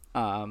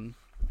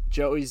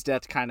 Joey's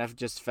death kind of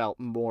just felt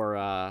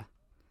more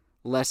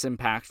less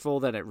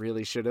impactful than it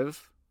really should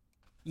have.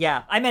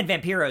 Yeah, I meant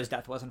Vampiro's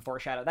death wasn't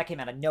foreshadowed. That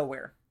came out of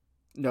nowhere.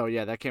 No,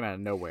 yeah, that came out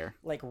of nowhere.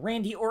 Like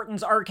Randy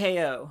Orton's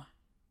RKO.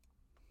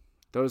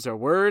 Those are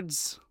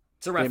words.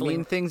 It's a wrestling. They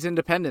mean things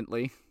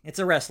independently. It's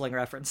a wrestling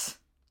reference.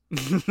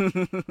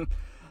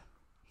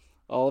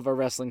 All of our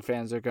wrestling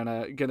fans are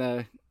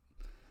gonna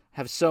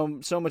have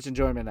so much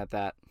enjoyment at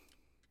that.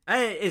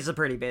 It's a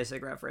pretty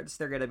basic reference.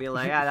 They're gonna be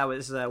like, that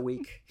was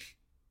weak.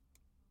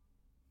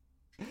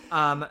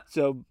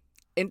 So,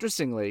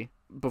 interestingly,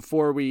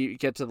 before we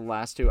get to the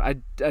last two, I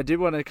did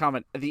want to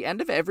comment. At the end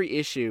of every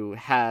issue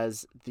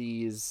has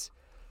these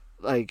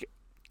like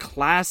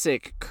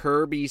classic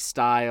Kirby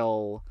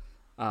style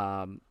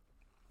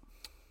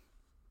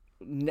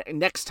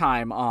next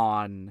time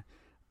on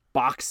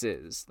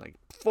boxes, like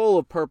full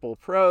of purple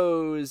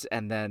prose,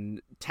 and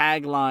then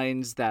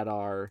taglines that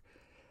are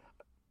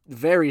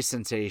very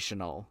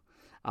sensational.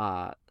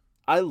 I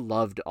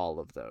loved all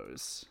of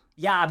those.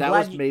 Yeah, that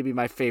was maybe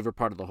my favorite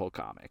part of the whole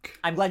comic.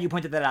 I'm glad you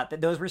pointed that out.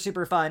 That those were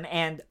super fun,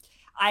 and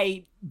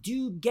I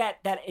do get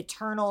that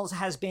Eternals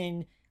has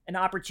been an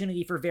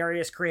opportunity for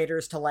various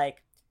creators to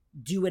like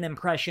do an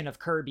impression of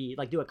Kirby,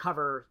 like do a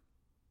cover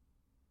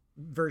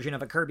version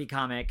of a Kirby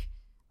comic.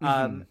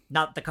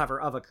 Not the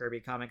cover of a Kirby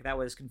comic. That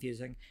was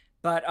confusing.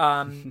 But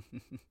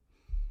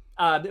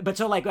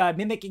so like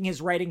mimicking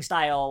his writing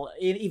style,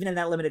 even in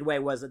that limited way,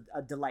 was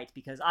a delight,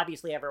 because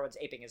obviously everyone's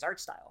aping his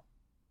art style.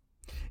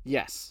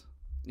 Yes.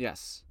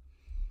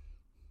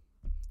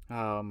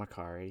 Oh,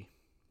 Makari.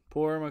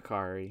 Poor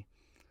Makari.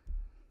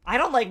 I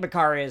don't like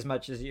Makari as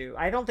much as you.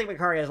 I don't think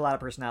Makari has a lot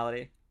of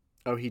personality.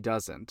 Oh, he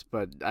doesn't.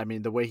 But, I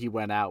mean, the way he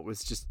went out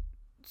was just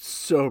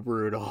so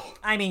brutal.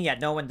 I mean, yeah,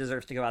 no one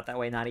deserves to go out that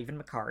way, not even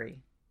Makari.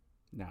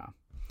 No.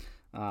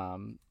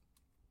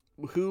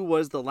 Who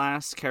was the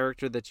last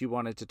character that you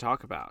wanted to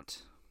talk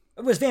about?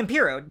 It was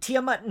Vampiro.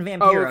 Tiamat and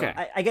Vampiro. Oh,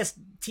 okay. I guess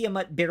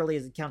Tiamat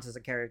barely counts as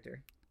a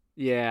character.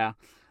 Yeah.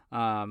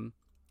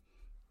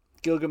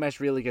 Gilgamesh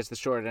really gets the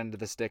short end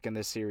of the stick in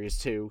this series,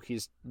 too.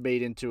 He's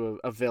made into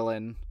a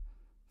villain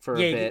for a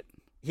bit.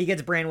 He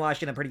gets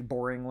brainwashed in a pretty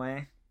boring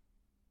way.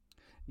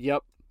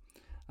 Yep.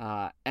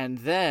 And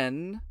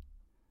then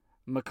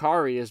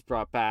Makari is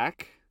brought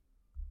back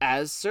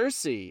as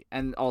Cersei,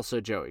 and also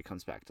Joey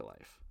comes back to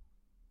life.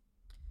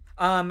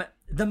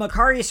 The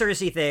Makari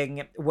Cersei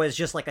thing was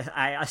just like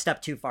a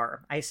step too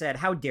far. I said,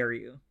 how dare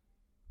you?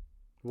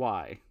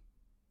 Why?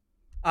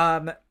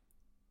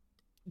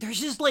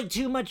 There's just like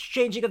too much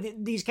changing of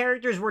these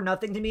characters were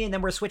nothing to me, and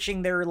then we're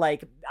switching their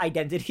like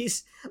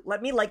identities.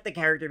 Let me like the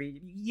character.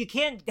 You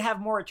can't have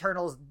more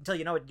Eternals until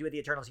you know what to do with the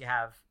Eternals you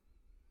have.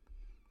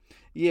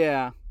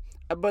 Yeah,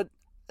 but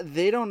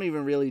they don't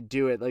even really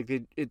do it. Like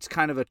it's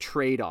kind of a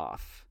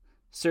trade-off.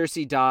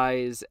 Cersei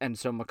dies, and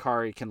so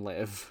Makari can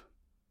live.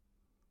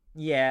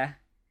 Yeah.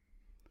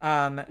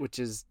 Which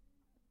is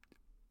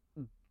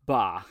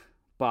bah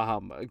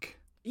humbug.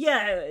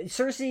 Yeah,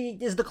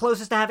 Cersei is the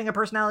closest to having a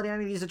personality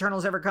any of these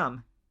Eternals ever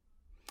come.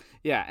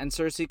 Yeah, and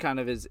Cersei kind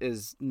of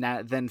is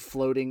then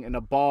floating in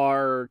a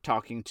bar,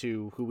 talking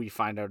to who we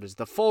find out is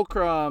the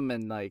Fulcrum,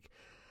 and like,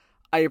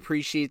 I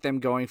appreciate them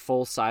going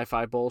full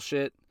sci-fi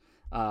bullshit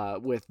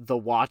with the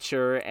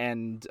Watcher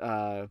and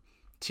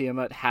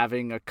Tiamat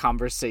having a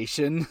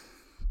conversation.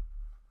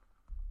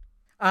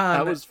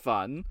 That was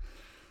fun.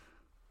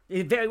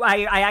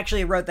 I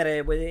actually wrote that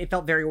it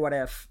felt very what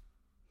if.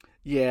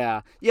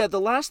 Yeah, the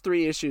last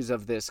 3 issues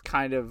of this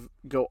kind of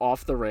go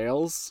off the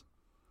rails.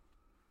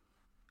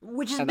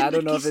 And I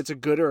don't know if it's a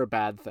good or a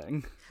bad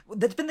thing.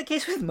 That's been the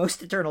case with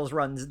most Eternals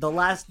runs. The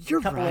last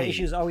couple of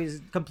issues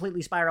always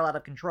completely spiral out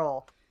of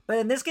control. But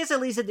in this case, at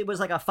least it was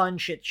like a fun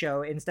shit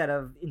show instead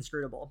of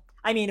inscrutable.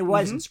 I mean, it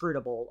was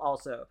inscrutable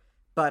also.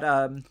 But,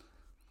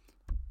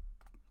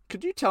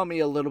 could you tell me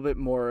a little bit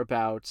more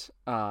about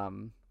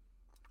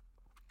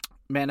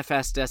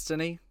Manifest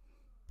Destiny?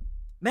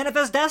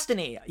 Manifest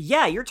Destiny.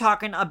 Yeah, you're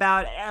talking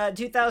about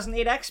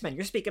 2008 X-Men.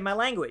 You're speaking my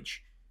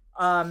language.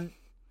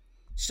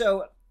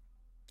 So,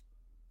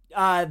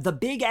 the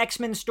big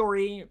X-Men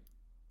story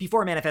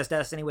before Manifest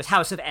Destiny was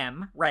House of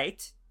M,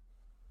 right?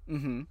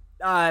 Mm-hmm.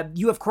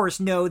 You, of course,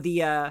 know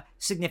the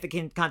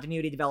significant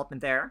continuity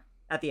development there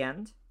at the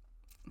end.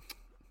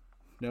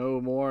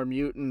 No more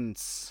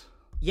mutants.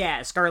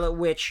 Yeah, Scarlet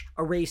Witch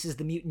erases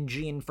the mutant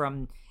gene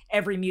from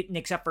every mutant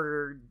except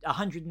for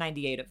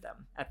 198 of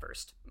them at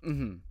first.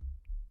 Mm-hmm.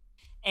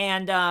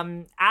 And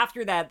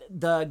after that,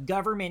 the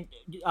government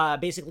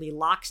basically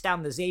locks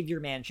down the Xavier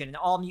Mansion, and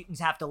all mutants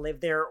have to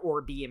live there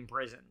or be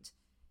imprisoned.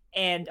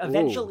 And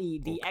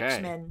eventually, the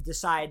X-Men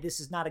decide this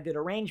is not a good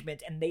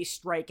arrangement, and they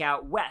strike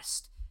out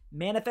west.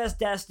 Manifest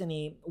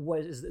Destiny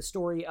was the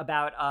story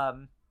about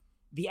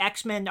the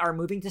X-Men are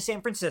moving to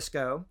San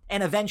Francisco,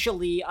 and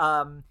eventually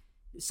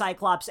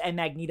Cyclops and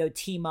Magneto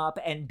team up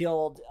and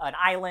build an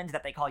island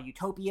that they call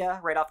Utopia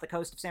right off the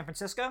coast of San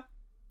Francisco.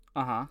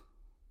 Uh-huh.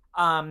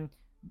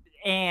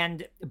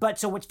 But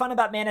so what's fun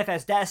about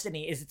Manifest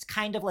Destiny is it's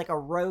kind of like a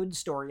road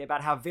story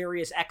about how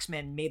various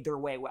X-Men made their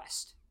way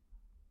west.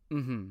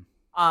 Mm-hmm.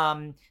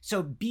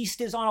 So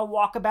Beast is on a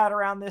walkabout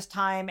around this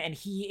time, and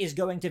he is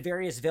going to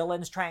various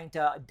villains trying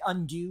to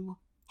undo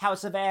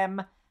House of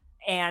M.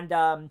 And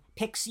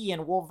Pixie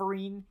and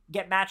Wolverine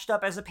get matched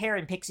up as a pair,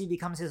 and Pixie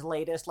becomes his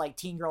latest like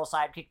teen girl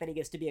sidekick that he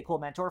gets to be a cool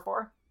mentor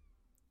for.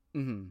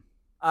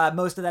 Mm-hmm.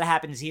 Most of that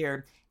happens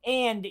here.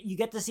 And you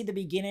get to see the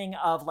beginning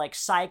of like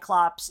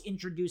Cyclops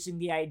introducing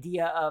the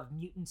idea of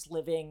mutants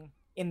living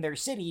in their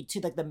city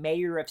to like the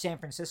mayor of San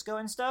Francisco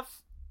and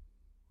stuff.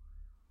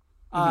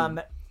 Mm-hmm.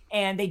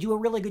 And they do a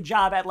really good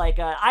job at like,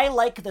 I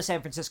like the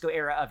San Francisco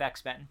era of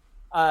X-Men.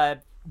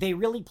 They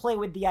really play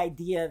with the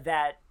idea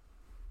that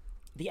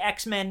the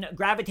X-Men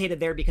gravitated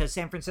there because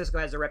San Francisco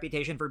has a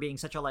reputation for being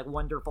such a like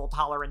wonderful,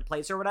 tolerant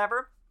place or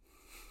whatever.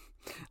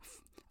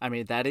 I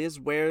mean, that is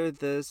where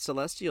the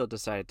Celestial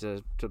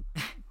decided to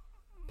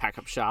pack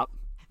up shop.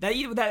 That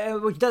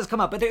which does come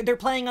up, but they're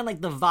playing on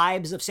like the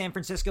vibes of San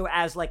Francisco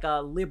as like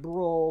a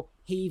liberal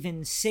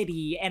haven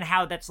city, and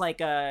how that's like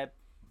in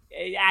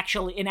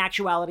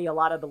actuality, a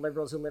lot of the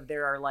liberals who live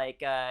there are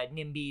like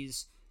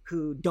NIMBYs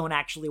who don't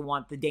actually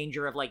want the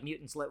danger of like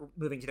mutants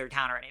moving to their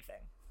town or anything.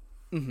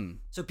 Mm-hmm.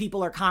 So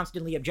people are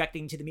constantly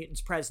objecting to the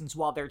mutants' presence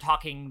while they're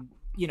talking,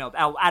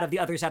 out of the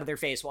other side of their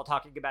face while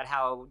talking about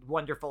how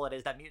wonderful it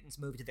is that mutants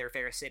moved to their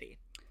fair city.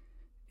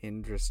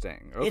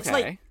 Interesting. Okay. It's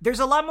like there's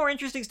a lot more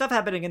interesting stuff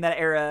happening in that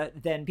era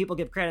than people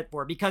give credit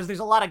for, because there's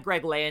a lot of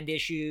Greg Land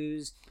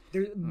issues.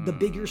 The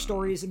bigger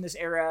stories in this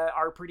era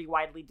are pretty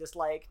widely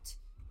disliked.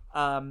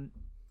 But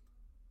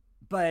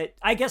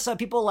I guess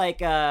people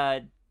like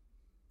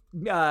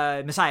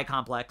Messiah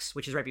Complex,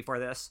 which is right before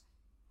this.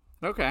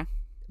 Okay.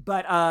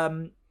 But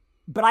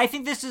I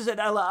think this is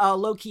a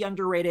low-key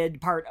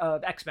underrated part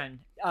of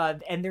X-Men.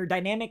 And their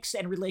dynamics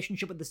and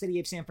relationship with the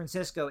city of San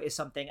Francisco is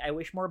something I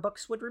wish more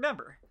books would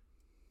remember.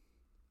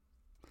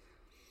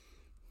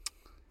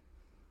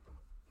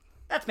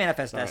 That's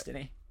Manifest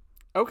Destiny.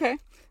 Okay.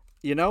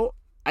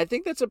 I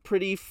think that's a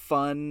pretty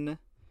fun...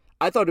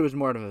 I thought it was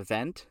more of an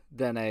event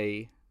than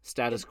a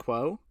status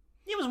quo.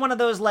 It was one of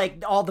those,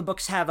 like, all the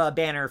books have a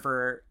banner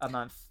for a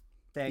month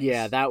things.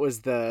 Yeah, that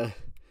was the...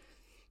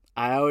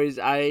 I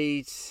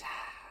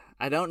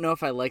don't know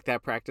if I like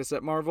that practice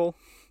at Marvel,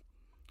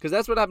 because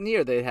that's what happened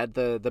here. They had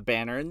the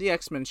banner and the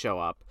X-Men show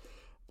up,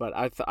 but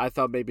I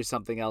thought maybe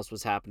something else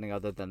was happening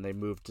other than they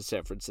moved to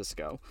San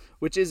Francisco,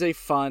 which is a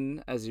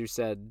fun, as you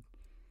said,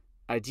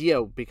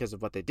 idea because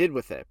of what they did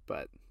with it.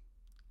 But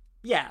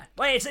yeah,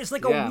 well, it's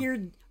like a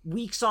weird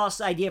weak sauce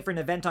idea for an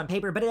event on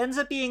paper, but it ends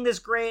up being this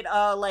great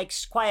like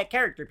quiet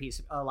character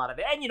piece. A lot of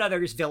it, and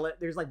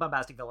there's like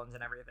bombastic villains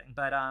and everything,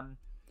 but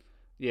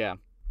yeah.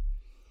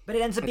 But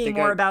it ends up being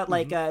more about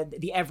like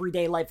the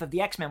everyday life of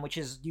the X-Men, which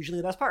is usually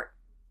the best part.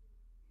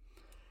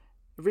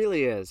 It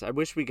really is. I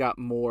wish we got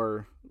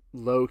more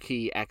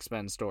low-key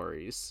X-Men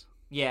stories.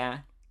 Yeah.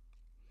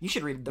 You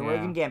should read the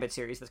Rogue and Gambit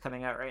series that's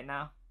coming out right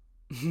now.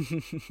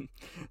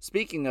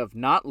 Speaking of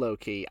not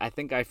low-key, I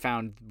think I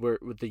found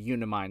with the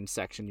Unimind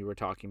section you were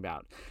talking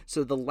about.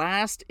 So the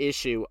last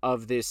issue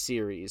of this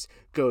series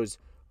goes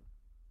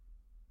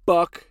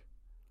buck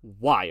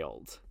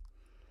wild.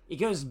 It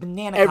goes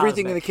banana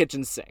Everything cosmic. in the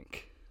kitchen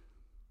sink.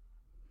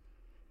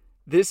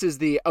 This is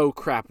the, oh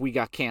crap, we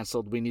got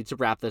canceled, we need to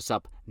wrap this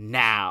up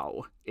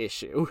now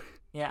issue.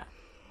 Yeah.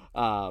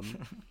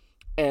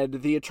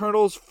 And the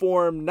Eternals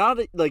form not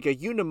like a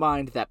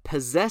Unimind that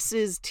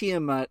possesses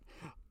Tiamat,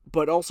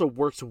 but also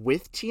works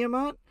with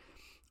Tiamat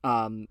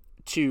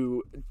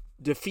to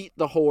defeat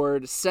the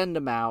Horde, send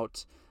them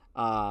out,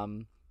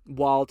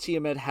 while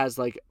Tiamat has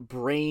like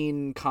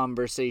brain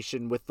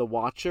conversation with the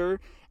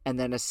Watcher, and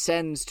then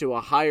ascends to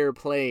a higher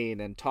plane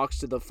and talks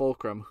to the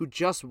Fulcrum, who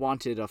just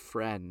wanted a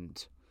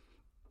friend.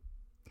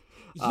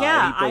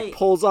 Yeah, he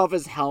pulls off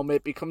his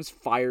helmet, becomes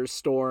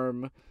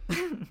Firestorm.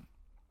 Kind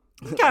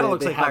of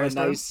looks like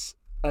Firestorm.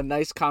 A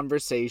nice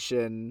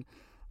conversation,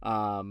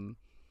 and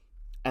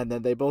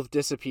then they both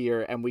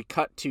disappear, and we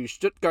cut to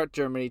Stuttgart,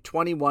 Germany,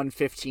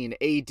 2115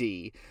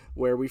 AD,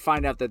 where we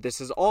find out that this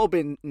has all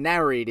been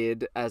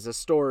narrated as a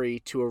story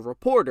to a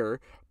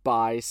reporter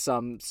by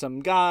some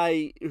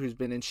guy who's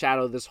been in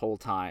shadow this whole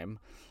time,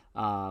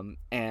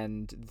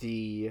 and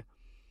the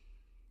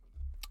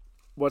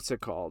what's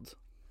it called?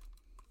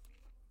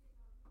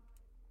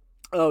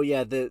 Oh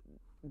yeah,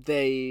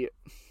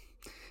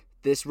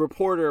 this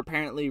reporter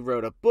apparently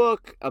wrote a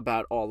book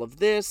about all of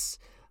this,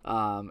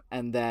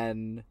 and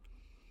then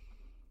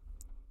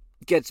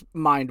gets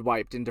mind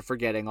wiped into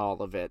forgetting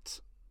all of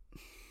it.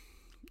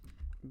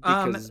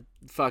 Because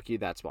fuck you,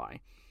 that's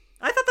why.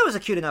 I thought that was a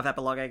cute enough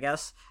epilogue, I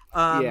guess.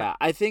 Yeah,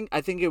 I think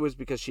it was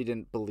because she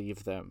didn't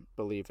believe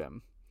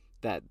him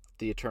that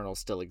the Eternals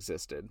still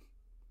existed.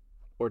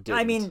 Or didn't.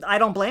 I mean, I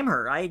don't blame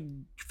her. I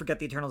forget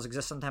the Eternals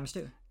exist sometimes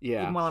too.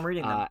 Yeah. Even while I'm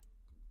reading them.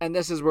 And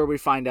this is where we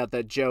find out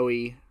that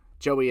Joey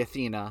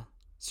Athena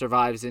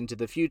survives into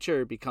the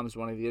future, becomes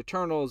one of the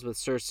Eternals with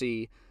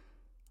Cersei,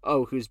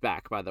 who's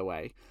back, by the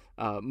way,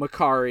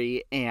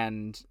 Makari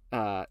and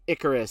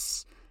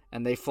Icarus,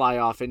 and they fly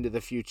off into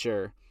the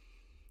future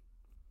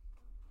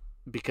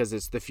because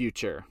it's the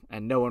future,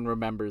 and no one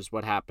remembers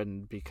what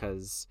happened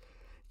because,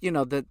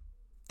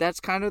 that's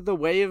kind of the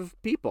way of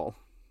people.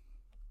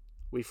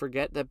 We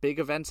forget that big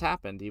events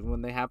happened, even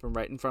when they happen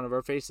right in front of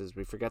our faces.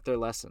 We forget their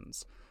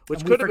lessons,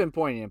 which could have been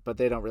poignant, but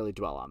they don't really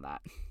dwell on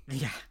that.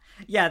 Yeah.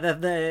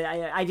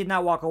 I did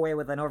not walk away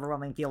with an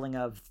overwhelming feeling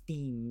of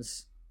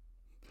themes.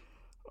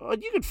 Well,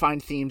 you could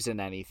find themes in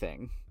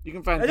anything. You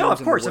can find. No,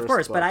 themes of course, in the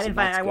worst but I books, didn't.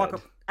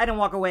 I didn't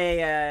walk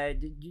away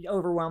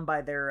overwhelmed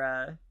by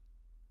their,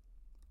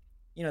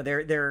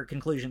 their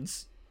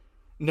conclusions.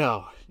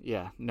 No,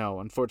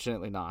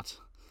 unfortunately not.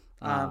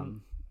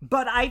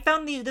 But I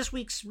found this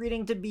week's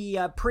reading to be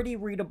pretty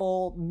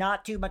readable,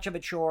 not too much of a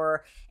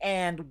chore,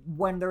 and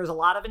when there was a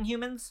lot of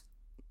Inhumans,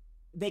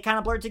 they kind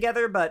of blurred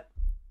together, but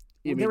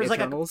you mean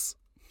Eternals?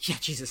 Yeah,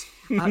 Jesus.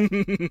 When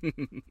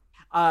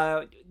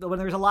there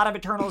was a lot of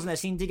Eternals and a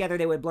scene together,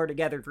 they would blur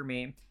together for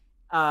me.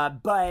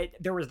 But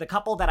there was the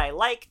couple that I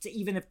liked,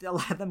 even if a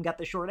lot of them got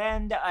the short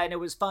end, and it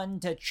was fun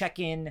to check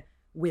in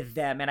with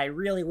them, and I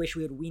really wish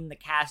we would wean the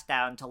cast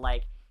down to,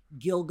 like,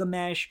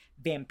 Gilgamesh,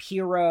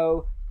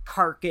 Vampiro,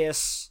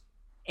 Carcass,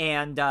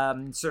 and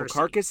Cersei. Well,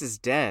 Carcass is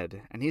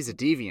dead, and he's a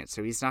deviant,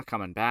 so he's not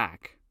coming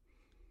back.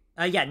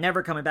 Yeah,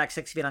 never coming back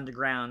 6 feet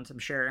underground, I'm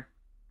sure.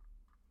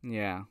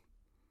 Yeah.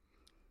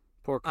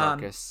 Poor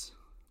Carcass.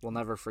 We'll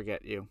never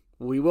forget you.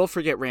 We will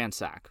forget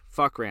Ransack.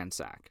 Fuck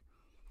Ransack.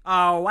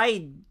 Oh,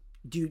 I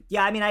do.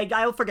 Yeah, I mean,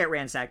 I'll forget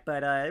Ransack,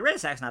 but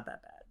Ransack's not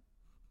that bad.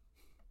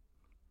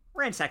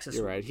 Ransack's a sweet.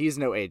 You're right. He's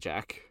no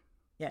Ajax.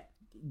 Yeah,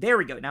 there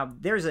we go. Now,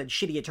 there's a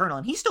shitty Eternal,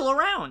 and he's still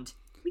around.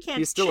 We can't.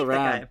 He's still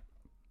around. That guy.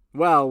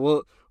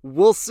 Well,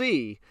 we'll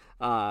see.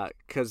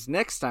 Because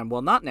next time,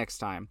 well, not next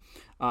time.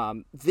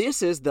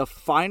 This is the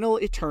final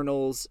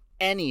Eternals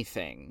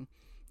anything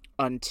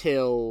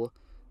until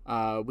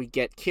we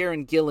get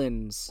Kieron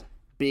Gillen's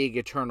big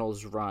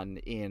Eternals run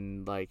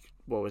in, like,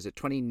 what was it,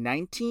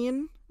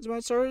 2019 is when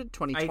it started?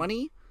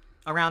 2020?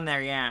 Around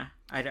there, yeah.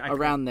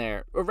 Around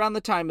there. Around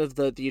the time of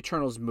the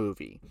Eternals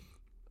movie.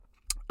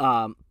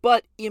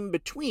 But in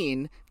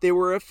between, there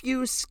were a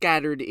few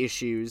scattered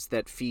issues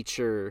that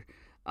feature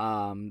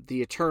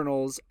the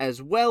Eternals,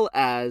 as well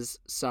as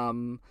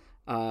some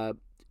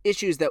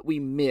issues that we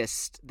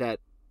missed that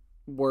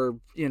were,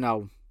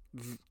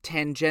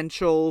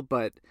 tangential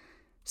but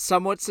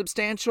somewhat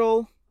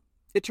substantial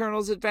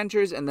Eternals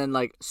adventures, and then,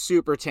 like,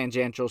 super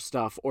tangential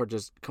stuff or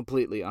just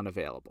completely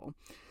unavailable.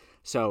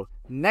 So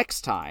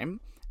next time,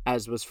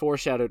 as was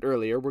foreshadowed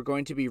earlier, we're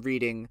going to be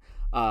reading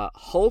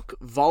Hulk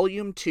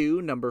Volume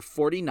 2, number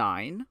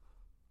 49,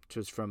 which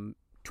was from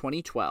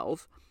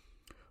 2012,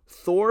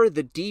 Thor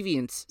the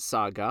Deviants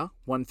Saga,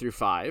 1 through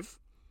 5,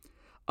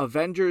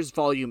 Avengers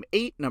Volume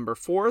 8, number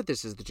 4,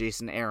 this is the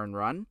Jason Aaron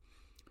run,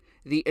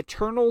 The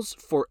Eternals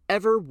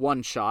Forever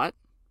one-shot,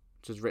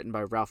 which was written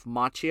by Ralph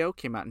Macchio,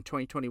 came out in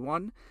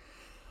 2021,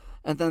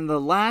 and then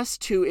the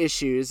last 2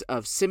 issues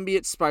of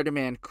Symbiote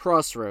Spider-Man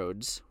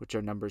Crossroads, which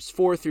are numbers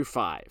 4 through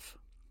 5.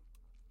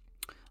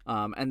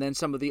 And then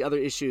some of the other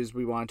issues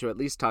we wanted to at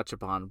least touch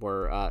upon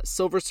were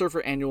Silver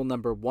Surfer Annual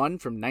number 1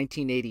 from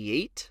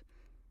 1988,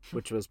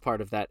 which was part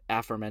of that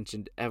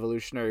aforementioned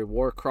Evolutionary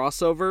War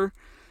crossover.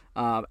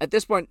 At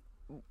this point,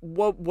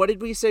 what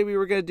did we say we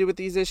were going to do with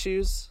these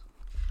issues?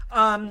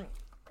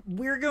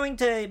 We're going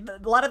to.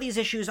 A lot of these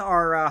issues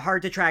are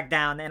hard to track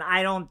down, and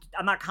I'm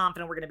not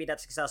confident we're going to be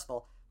that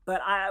successful.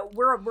 But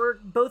we're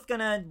both going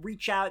to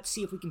reach out,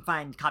 see if we can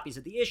find copies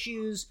of the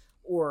issues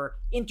or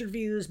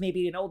interviews,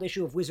 maybe an old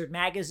issue of Wizard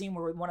Magazine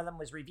where one of them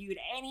was reviewed.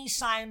 Any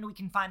sign we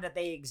can find that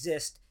they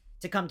exist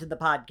to come to the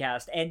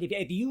podcast. And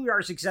if you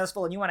are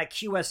successful and you want to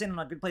cue us in on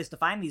a good place to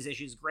find these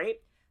issues,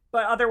 great.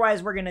 But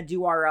otherwise, we're going to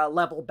do our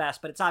level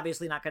best. But it's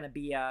obviously not going to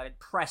be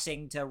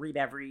pressing to read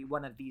every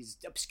one of these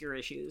obscure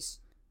issues.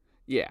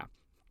 Yeah.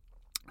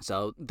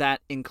 So that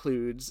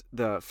includes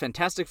the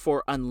Fantastic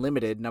Four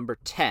Unlimited number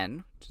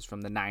 10, which is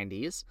from the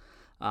 90s,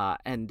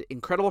 and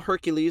Incredible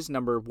Hercules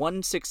number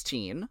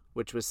 116,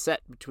 which was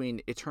set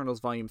between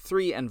Eternals Volume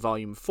 3 and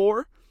Volume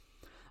 4.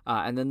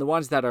 And then the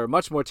ones that are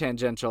much more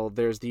tangential,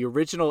 there's the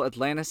original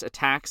Atlantis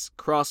Attacks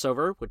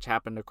crossover, which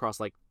happened across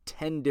like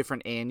 10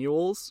 different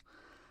annuals.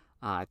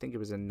 I think it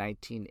was in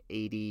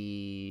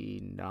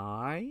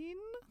 1989.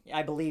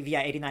 I believe,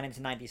 yeah, 89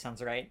 into 90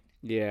 sounds right.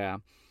 Yeah.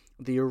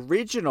 The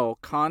original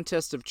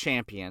Contest of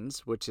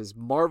Champions, which is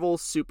Marvel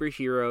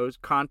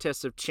Superheroes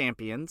Contest of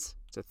Champions.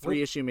 It's a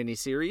 3-issue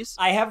miniseries.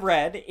 I have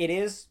read. It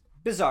is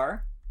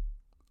bizarre.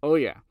 Oh,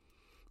 yeah.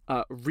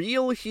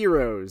 Real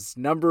Heroes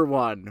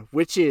 #1,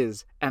 which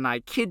is, and I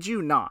kid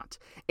you not,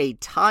 a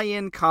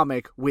tie-in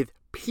comic with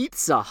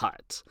Pizza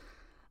Hut.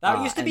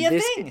 That used to be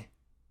a thing.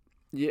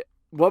 Yeah.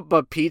 What,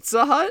 but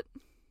Pizza Hut?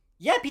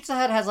 Yeah, Pizza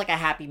Hut has like a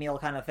Happy Meal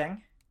kind of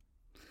thing.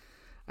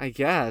 I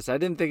guess. I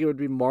didn't think it would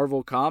be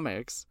Marvel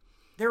Comics.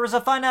 There was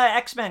a fun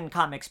X-Men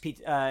comics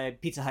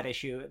Pizza Hut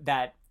issue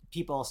that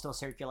people still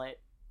circulate.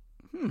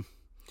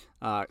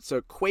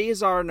 So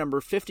Quasar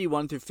number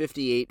 51 through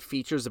 58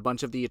 features a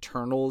bunch of the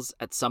Eternals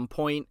at some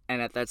point,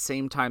 and at that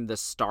same time the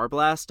Star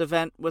Blast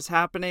event was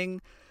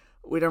happening.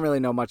 We don't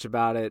really know much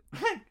about it.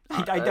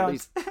 I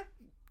don't.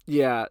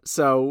 Yeah,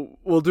 so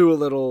we'll do a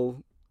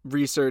little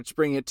research,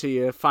 bring it to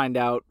you, find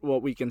out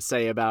what we can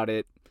say about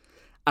it.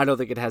 I don't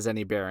think it has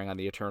any bearing on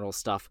the Eternals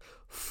stuff.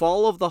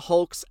 Fall of the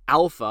Hulks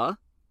Alpha.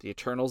 The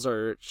Eternals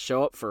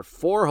show up for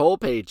 4 whole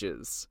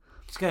pages.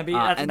 It's gonna be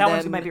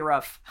that might be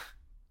rough.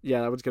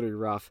 Yeah, that one's going to be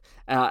rough.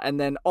 And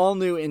then all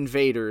new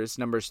Invaders,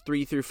 numbers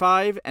 3 through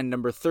 5, and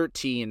number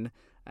 13,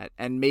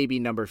 and maybe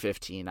number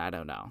 15. I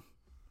don't know.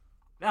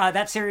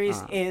 That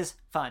series is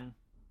fun.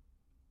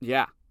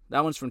 Yeah,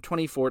 that one's from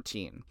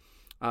 2014.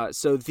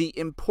 So the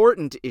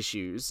important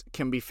issues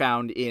can be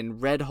found in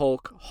Red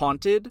Hulk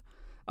Haunted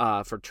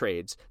for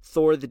trades,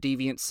 Thor the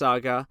Deviants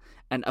Saga,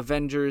 and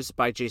Avengers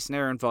by Jason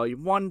Aaron,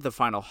 Volume 1, The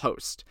Final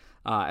Host.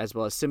 As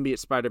well as Symbiote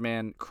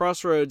Spider-Man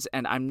Crossroads,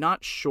 and I'm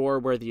not sure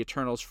where the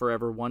Eternals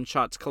Forever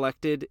one-shots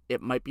collected.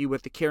 It might be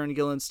with the Kieron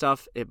Gillen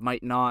stuff, it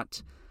might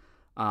not,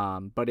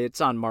 but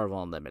it's on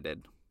Marvel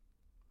Unlimited.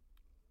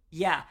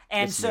 Yeah,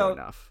 and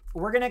so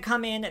we're going to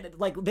come in,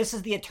 like, this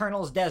is the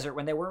Eternals desert,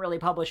 when they weren't really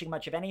publishing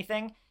much of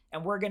anything,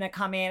 and we're going to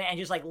come in and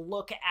just, like,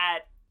 look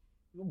at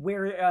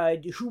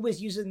where, who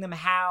was using them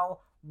how,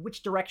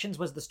 which directions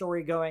was the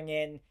story going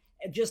in,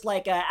 just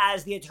like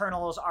as the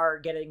Eternals are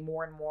getting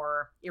more and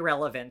more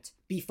irrelevant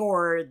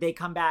before they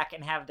come back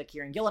and have the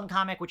Kieron Gillen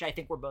comic, which I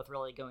think we're both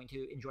really going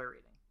to enjoy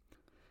reading.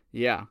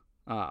 Yeah.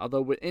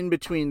 Although in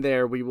between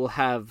there, we will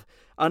have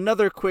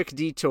another quick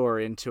detour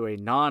into a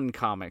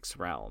non-comics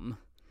realm.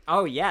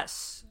 Oh,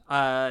 yes.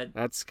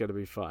 That's going to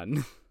be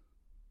fun.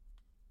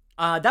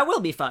 That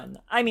will be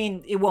fun. I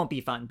mean, it won't be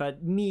fun,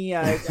 but me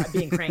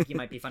being cranky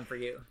might be fun for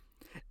you.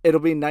 It'll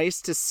be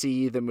nice to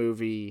see the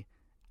movie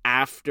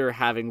after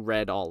having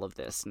read all of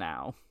this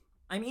now.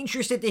 I'm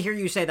interested to hear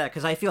you say that,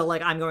 because I feel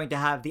like I'm going to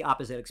have the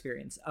opposite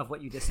experience of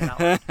what you just said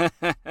out loud.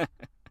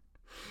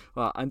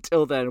 Well,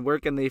 until then, where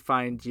can they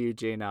find you,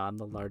 Jaina, on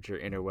the larger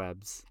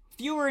interwebs?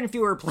 Fewer and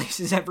fewer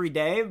places every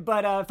day,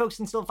 but folks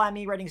can still find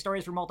me writing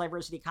stories for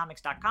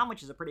multiversitycomics.com,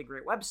 which is a pretty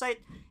great website,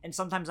 and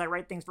sometimes I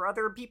write things for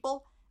other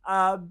people,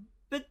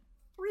 but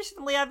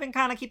recently I've been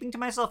kind of keeping to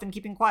myself and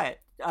keeping quiet,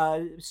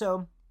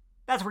 so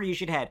that's where you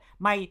should head.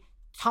 My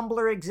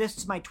Tumblr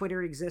exists, my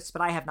Twitter exists,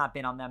 but I have not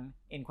been on them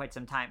in quite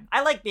some time.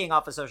 I like being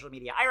off of social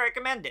media. I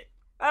recommend it.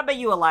 How about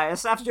you,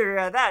 Elias?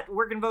 After that,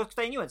 where can folks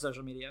find you on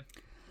social media?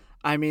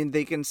 I mean,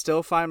 they can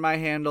still find my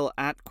handle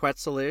at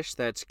Quetzalish.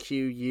 That's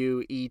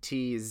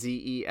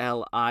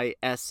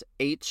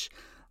QUETZELISH.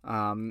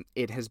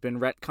 It has been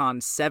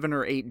retconned 7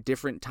 or 8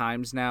 different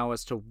times now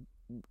as to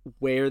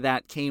where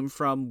that came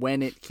from,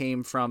 when it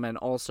came from, and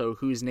also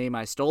whose name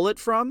I stole it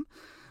from.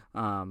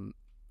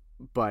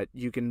 But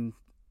you can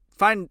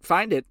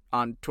find it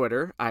on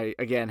Twitter. I,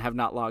 again, have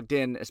not logged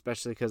in,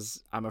 especially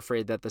because I'm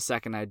afraid that the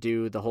second I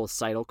do, the whole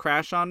site will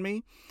crash on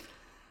me.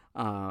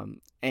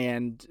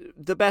 And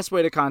the best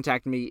way to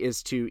contact me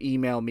is to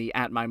email me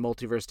at my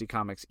Multiversity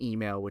Comics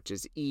email, which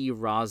is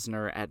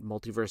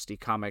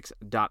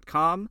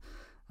erosner@multiversitycomics.com.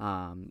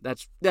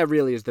 That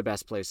really is the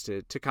best place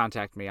to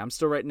contact me. I'm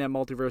still writing at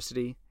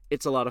Multiversity.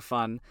 It's a lot of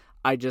fun.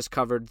 I just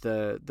covered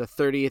the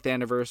 30th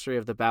anniversary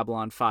of the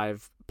Babylon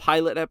 5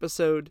 pilot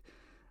episode,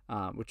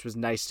 which was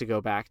nice to go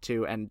back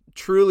to and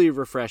truly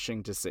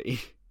refreshing to see.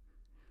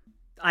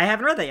 I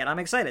haven't read that yet. I'm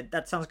excited.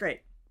 That sounds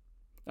great.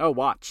 Oh,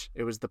 watch.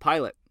 It was the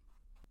pilot.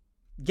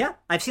 Yeah,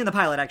 I've seen the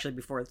pilot actually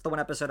before. It's the one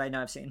episode I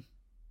know I've seen.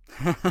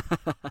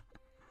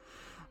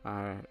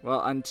 Alright,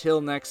 well,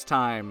 until next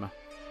time,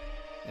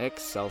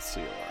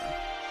 Excelsior.